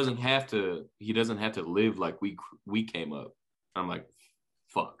 he doesn't have to live like we came up. I'm like,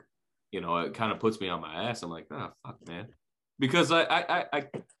 fuck. It kind of puts me on my ass. I'm like, fuck, man. Because I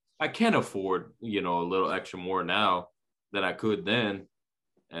can afford, a little extra more now than I could then.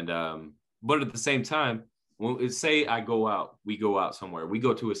 And but at the same time, say we go out somewhere, we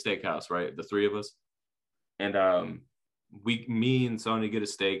go to a steakhouse, right? The 3 of us. And me and Sonia get a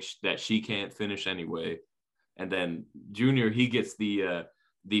steak that she can't finish anyway. And then Junior, he gets the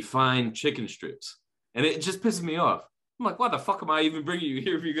fine chicken strips. And it just pisses me off. I'm like, why the fuck am I even bringing you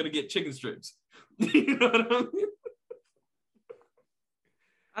here if you're going to get chicken strips? You know what I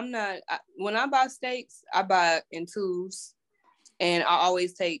mean? When I buy steaks, I buy in tubes. And I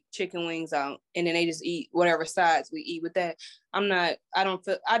always take chicken wings out, and then they just eat whatever sides we eat with that. I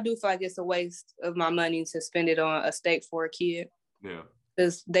do feel like it's a waste of my money to spend it on a steak for a kid. Yeah.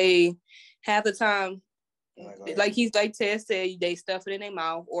 Because they half the time, like Ted said, they stuff it in their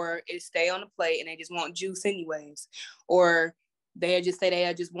mouth or it stay on the plate and they just want juice anyways. Or they just say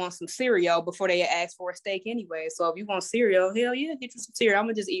they just want some cereal before they ask for a steak anyway. So if you want cereal, hell yeah, get you some cereal. I'm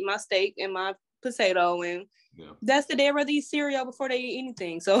gonna just eat my steak and my potato, and that's the day I'd rather eat cereal before they eat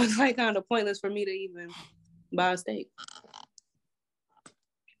anything. So it's like kind of pointless for me to even buy a steak.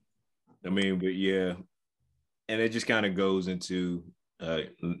 I mean, but yeah, and it just kind of goes into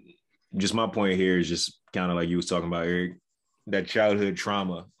just my point here is just kind of like you was talking about, Eric, that childhood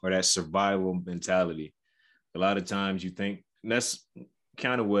trauma or that survival mentality. A lot of times you think, and that's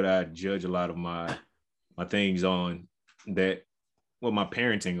kind of what I judge a lot of my things on, that well, my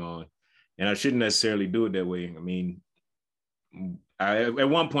parenting on, and I shouldn't necessarily do it that way. I mean, at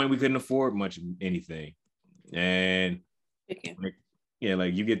one point we couldn't afford much of anything, and yeah,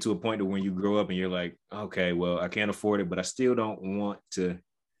 like you get to a point to when you grow up and you're like, okay, well, I can't afford it, but I still don't want to,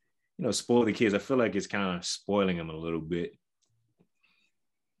 spoil the kids. I feel like it's kind of spoiling them a little bit.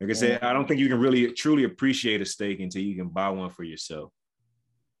 Like I said, I don't think you can really truly appreciate a steak until you can buy one for yourself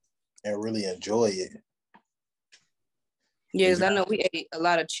and really enjoy it. Yes, I know we ate a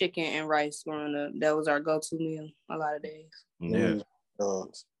lot of chicken and rice growing up. That was our go-to meal a lot of days. Yeah.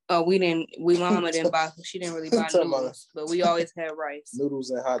 Oh, mama didn't buy, she didn't really buy noodles, but we always had rice. Noodles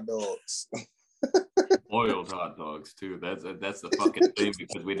and hot dogs. Boiled hot dogs too. That's the fucking thing,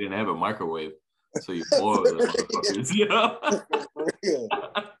 because we didn't have a microwave. So you boil the motherfuckers,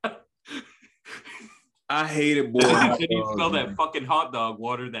 I hated boiled hot dogs. You smell that fucking hot dog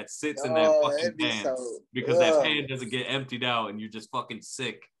water that sits in that fucking pan because that pan doesn't get emptied out and you're just fucking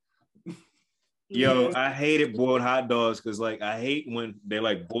sick. Yo, I hated boiled hot dogs because like I hate when they're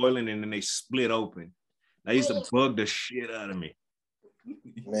like boiling and then they split open. That used to bug the shit out of me.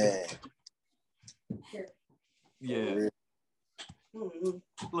 Man. Yeah.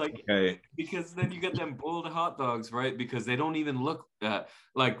 Like, because then you get them boiled hot dogs, right? Because they don't even look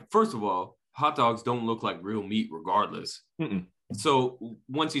like, first of all, hot dogs don't look like real meat regardless. Mm-mm. So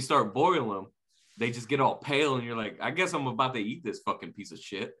once you start boiling them, they just get all pale and you're like, I guess I'm about to eat this fucking piece of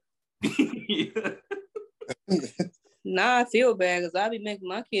shit. Nah, I feel bad because I be making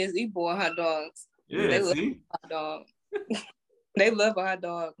my kids eat boiled hot dogs. Yeah, they love a hot dog. They love a hot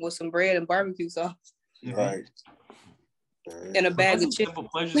dog with some bread and barbecue sauce. Right. And a bag of chicken. Simple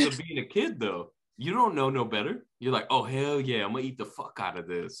pleasures of being a kid, though. You don't know no better. You're like, oh hell yeah, I'm gonna eat the fuck out of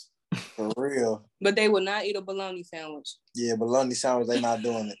this. For real. But they will not eat a bologna sandwich. Yeah, bologna sandwich, they not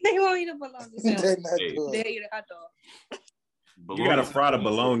doing it. They won't eat a bologna sandwich. They eat a hot dog. You gotta fry the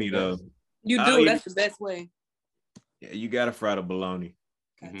bologna though. You do. That's the best way. Yeah, you gotta fry the bologna.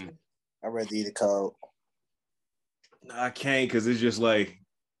 Mm-hmm. I'd rather eat it cold. No, I can't, because it's just like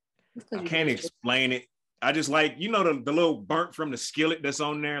I can't explain it. I just like, the little burnt from the skillet that's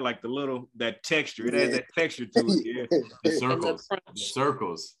on there, like that texture. It has that texture to it. Yeah. The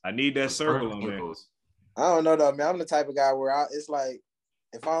circles. I need that circle on there. I don't know though, man. I'm the type of guy where it's like,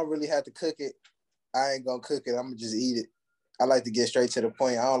 if I don't really have to cook it, I ain't gonna cook it. I'm gonna just eat it. I like to get straight to the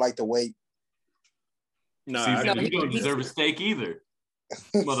point. I don't like to wait. No, you don't deserve a steak either.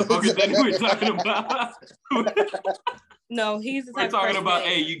 Motherfucker, that's what we're talking about. No, he's the type we're talking about,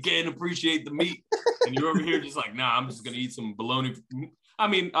 hey, you can't appreciate the meat. And you're over here just like, nah, I'm just gonna eat some bologna. I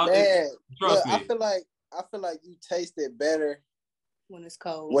mean, trust me. I feel like you taste it better when it's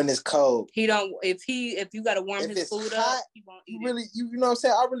cold. When it's cold. He don't if you gotta warm his food hot, up, he won't eat it. You know what I'm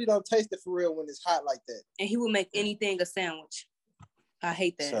saying? I really don't taste it for real when it's hot like that. And he will make anything a sandwich. I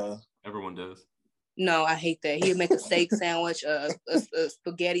hate that. So, everyone does. No, I hate that. He'll make a steak sandwich, a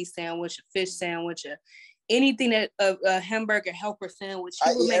spaghetti sandwich, a fish sandwich, anything that a hamburger helper sandwich.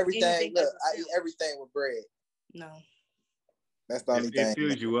 I eat everything. Look, I eat everything with bread. No, that's the only thing. It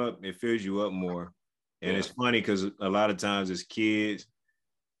fills you up. It fills you up more. And it's funny because a lot of times as kids,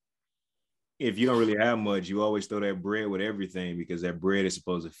 if you don't really have much, you always throw that bread with everything because that bread is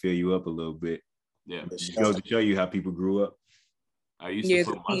supposed to fill you up a little bit. Yeah, it goes to show you how people grew up. I used to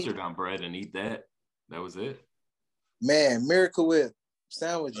put mustard on bread and eat that. That was it. Man, Miracle Whip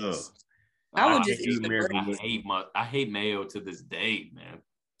sandwiches. I would just eat the bread. I hate mayo to this day, man.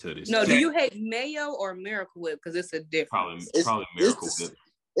 Do you hate mayo or Miracle Whip? Because it's a difference. Probably Miracle Whip.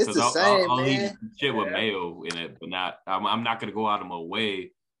 It's the same, I'll man. eat shit with mayo in it, but not. I'm not gonna go out of my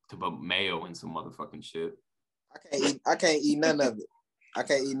way to put mayo in some motherfucking shit. I can't eat none of it. I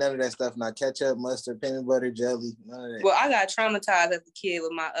can't eat none of that stuff. Not ketchup, mustard, peanut butter, jelly, none of that. Well, I got traumatized as a kid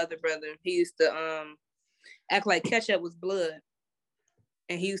with my other brother. He used to act like ketchup was blood.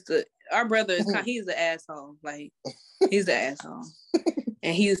 and our brother is he's an asshole. Like, he's an asshole.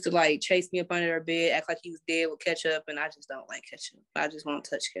 And he used to like chase me up under her bed, act like he was dead with ketchup, and I just don't like ketchup. I just won't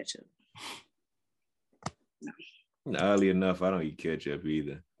touch ketchup. No. Oddly enough, I don't eat ketchup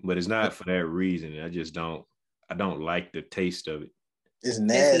either, but it's not for that reason. I don't like the taste of it. It's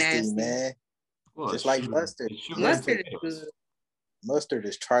nasty, man. Well, just like mustard. Mustard is good. Mustard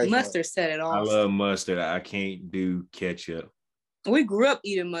is trifling. Mustard set it off. I love mustard. I can't do ketchup. We grew up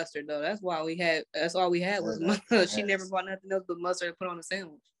eating mustard though. That's all we had was mustard. She never bought nothing else but mustard to put on a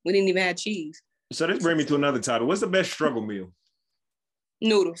sandwich. We didn't even have cheese. So this brings me to another title. What's the best struggle meal?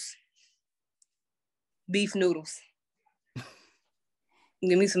 Noodles. Beef noodles.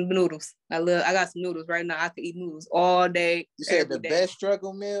 Give me some noodles. I got some noodles right now. I could eat noodles all day. You said the best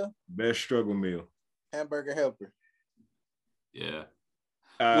struggle meal? Best struggle meal. Hamburger Helper. Yeah.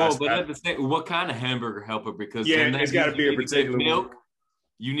 But at the same, what kind of hamburger helper? Because it's got to be a particular milk.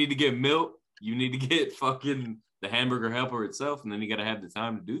 You need to get milk. You need to get fucking the hamburger helper itself, and then you got to have the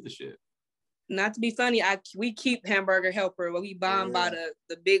time to do the shit. Not to be funny, we keep hamburger helper, but we buy them by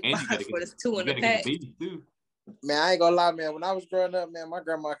the big box for the 2 in the pack. Man, I ain't gonna lie, man. When I was growing up, man, my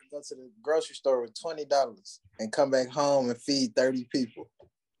grandma could go to the grocery store with $20 and come back home and feed 30 people.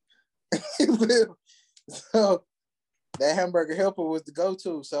 So that hamburger helper was the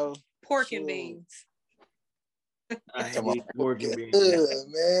go-to. So pork and beans. I hate pork and beans.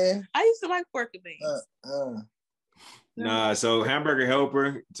 Man. I used to like pork and beans. Nah, so hamburger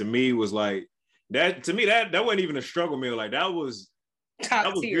helper to me was like that. To me, that wasn't even a struggle meal. Like that was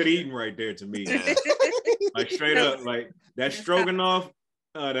good eating right there to me. Like straight up, like that stroganoff.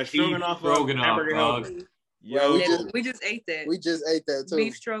 Hamburger helper. Yo, we just ate that. We just ate that too.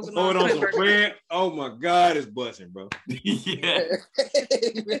 Beef stroganoff. Throw it on some bread. Oh my God, it's busting, bro. Yeah.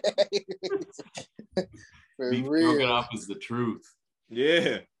 Beef stroganoff is the truth.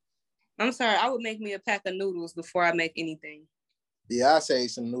 Yeah. I'm sorry. I would make me a pack of noodles before I make anything. Yeah, I say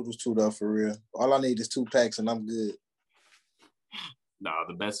some noodles too, though, for real. All I need is 2 packs and I'm good. Nah,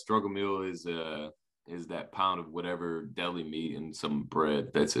 the best struggle meal is that pound of whatever deli meat and some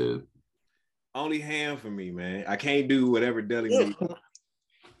bread. That's it. Only ham for me, man. I can't do whatever deli meat.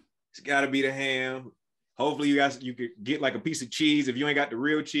 It's got to be the ham. Hopefully, you could get like a piece of cheese. If you ain't got the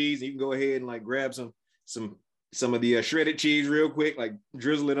real cheese, you can go ahead and like grab some of the shredded cheese real quick, like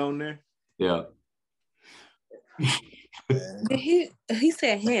drizzle it on there. Yeah. He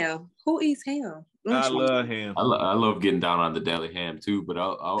said ham. Who eats ham? I love ham. I love getting down on the deli ham too, but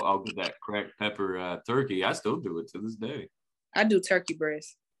I'll get that cracked pepper turkey. I still do it to this day. I do turkey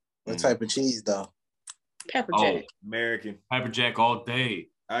breast. What type of cheese though? Pepper jack. American. Pepper jack all day.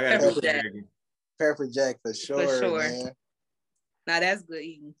 I got pepper jack. Pepper jack for sure. Man. Now that's good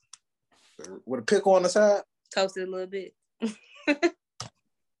eating. With a pickle on the side? Toasted a little bit.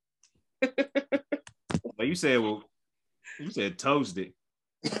 But you said toasted.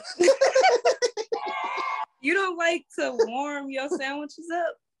 You don't like to warm your sandwiches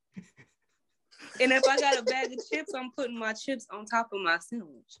up? And if I got a bag of chips, I'm putting my chips on top of my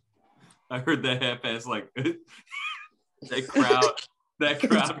sandwich. I heard that half-ass like that crowd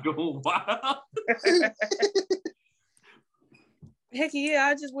going wild. Heck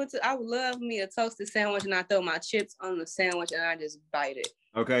yeah, I would love me a toasted sandwich and I throw my chips on the sandwich and I just bite it.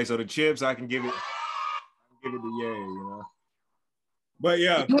 Okay, so the chips I can give it the yay, you know. But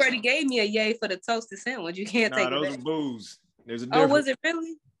yeah. You already gave me a yay for the toasted sandwich. You can't take it back. Those are booze. There's a difference. Oh, was it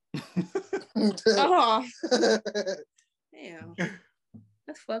really? Oh. Damn.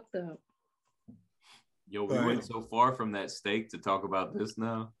 That's fucked up. Yo, we went so far from that steak to talk about this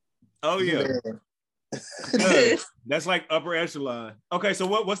now. Oh yeah. That's like upper echelon. Okay, so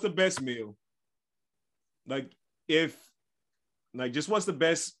what's the best meal? Like just what's the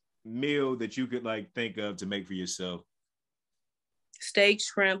best meal that you could like think of to make for yourself? Steak,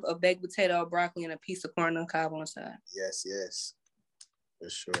 shrimp, a baked potato, broccoli, and a piece of corn on cob on the side. Yes. For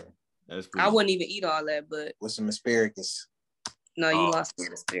sure. I wouldn't even eat all that, but with some asparagus. No, you lost the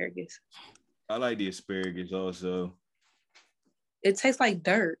asparagus. I like the asparagus also. It tastes like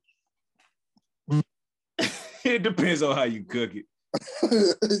dirt. It depends on how you cook it.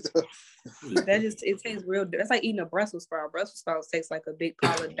 It tastes real. That's like eating a Brussels sprout. Brussels sprouts taste like a big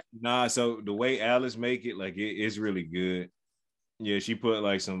pile of dirt. Nah, so the way Alice make it, like it's really good. Yeah, she put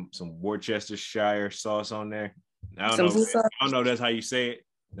like some Worcestershire sauce on there. I don't know if that's how you say it.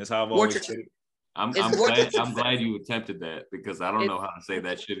 That's how I've always said it. I'm glad you attempted that because I don't know how to say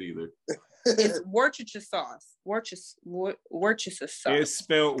that shit either. It's Worcestershire sauce. Worcestershire sauce. It's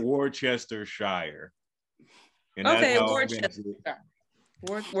spelled Worcestershire. And okay, Worcestershire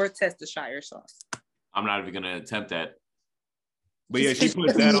sauce. I'm not even gonna attempt that. But yeah, she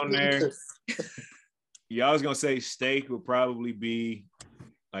put that on there. Yeah, I was gonna say steak would probably be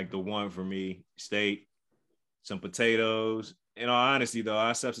like the one for me. Steak, some potatoes. In all honesty, though,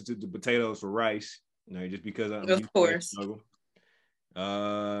 I substitute the potatoes for rice. You know, just because I'm of course.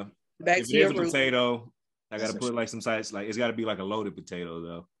 Back if to it your is a roots. potato, I gotta put like some size. Like it's gotta be like a loaded potato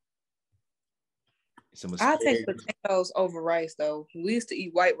though. I take potatoes over rice though. We used to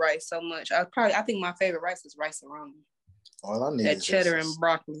eat white rice so much. I think my favorite rice is rice and roni. All I need that is cheddar and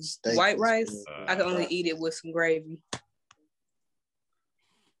broccoli. White rice, I can only eat it with some gravy.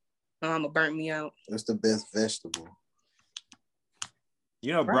 My mama burnt me out. It's the best vegetable.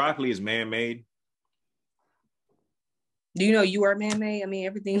 You know, broccoli is man-made. Do you know you are man-made? I mean,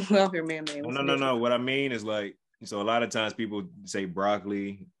 everything out here man-made. No. What I mean is like, so a lot of times people say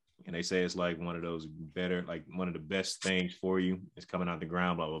broccoli and they say it's like one of those better, like one of the best things for you. It's coming out the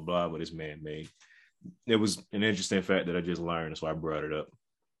ground, blah, blah, blah, but it's man-made. It was an interesting fact that I just learned. That's why I brought it up.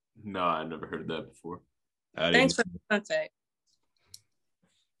 No, I never heard of that before. Thanks for the contact.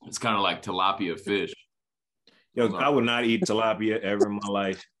 It's kind of like tilapia fish. Yo, I would not eat tilapia ever in my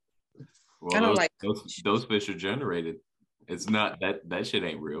life. Well, I don't like those fish are generated. It's not that shit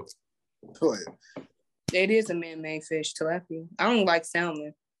ain't real. It is a man-made fish, tilapia. I don't like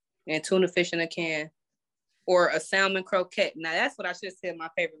salmon and tuna fish in a can. Or a salmon croquette. Now that's what I should have said my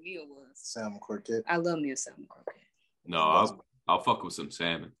favorite meal was. Salmon croquette. I love me a salmon croquette. No, I'll fuck with some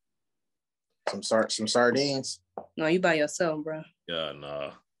salmon. Some sardines. No, you by yourself, bro. Yeah,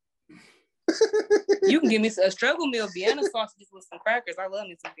 no. You can give me a struggle meal, Vienna sausages with some crackers. I love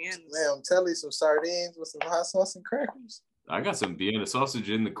me some Vienna. Man, I'm telling you, some sardines with some hot sauce and crackers. I got some Vienna sausage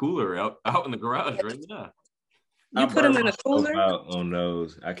in the cooler out in the garage right now. You put them in the cooler? Out on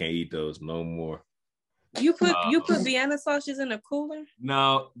those. I can't eat those no more. You put Vienna sausages in a cooler?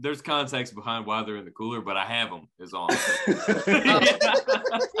 No, there's context behind why they're in the cooler, but I have them. Is all.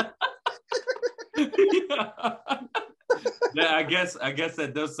 Yeah, I guess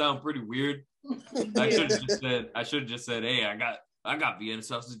that does sound pretty weird. I should have just said, hey, I got Vienna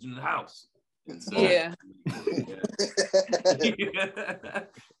sausage in the house. Yeah.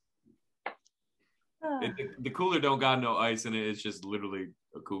 The cooler don't got no ice in it. It's just literally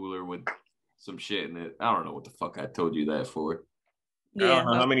a cooler with some shit in it. I don't know what the fuck I told you that for. Yeah. I don't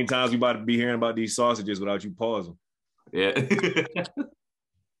know how many times we about to be hearing about these sausages without you pausing. Yeah.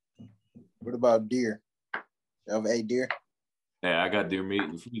 What about deer? You ever ate deer? Yeah, I got deer meat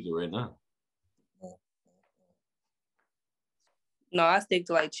in the freezer right now. No, I stick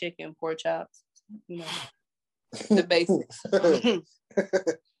to like chicken, pork chops. You know, the basics. I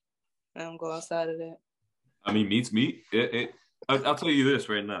don't go outside of that. I mean, meat's meat. I'll tell you this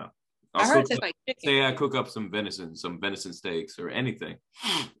right now. Say I cook up some venison steaks or anything,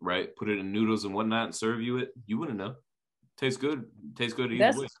 right? Put it in noodles and whatnot and serve you it. You wouldn't know. Tastes good. Tastes good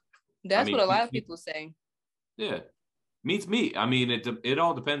either way. That's what a lot of people say. Yeah. Meat's meat. I mean, it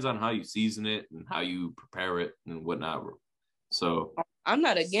all depends on how you season it and how you prepare it and whatnot. So I'm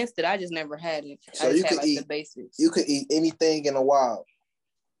not against it. I just never had it. So I just you could eat the basics. You could eat anything in the wild.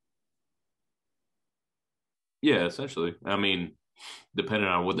 Yeah, essentially. I mean, depending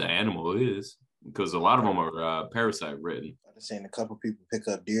on what the animal is, because a lot of them are parasite ridden. I've seen a couple people pick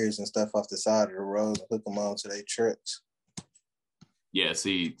up deers and stuff off the side of the road and hook them onto their trucks. Yeah,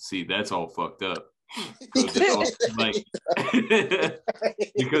 see, that's all fucked up. Because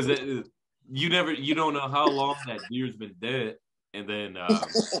you don't know how long that deer's been dead, and then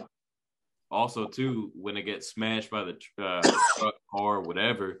also too, when it gets smashed by the truck, car,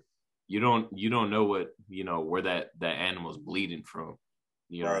 whatever, you don't know what where that animal's bleeding from.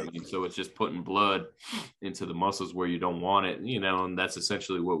 You know what I mean? So it's just putting blood into the muscles where you don't want it, and that's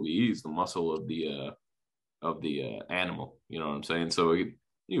essentially what we use, the muscle of the animal. You know what I'm saying? So it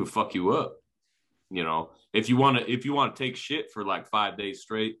will fuck you up. If you want to take shit for like 5 days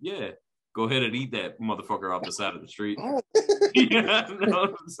straight, yeah, go ahead and eat that motherfucker off the side of the street. You know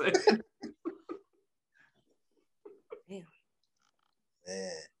what I'm saying?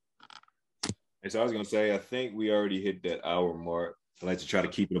 Man. So I was gonna say, I think we already hit that hour mark. I like to try to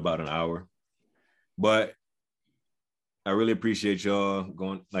keep it about an hour, but I really appreciate y'all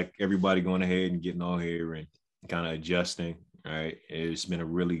everybody going ahead and getting on here and kind of adjusting. All right, it's been a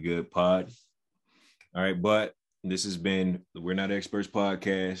really good pod. All right, but this has been the We're Not Experts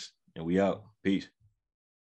podcast, and we out. Peace.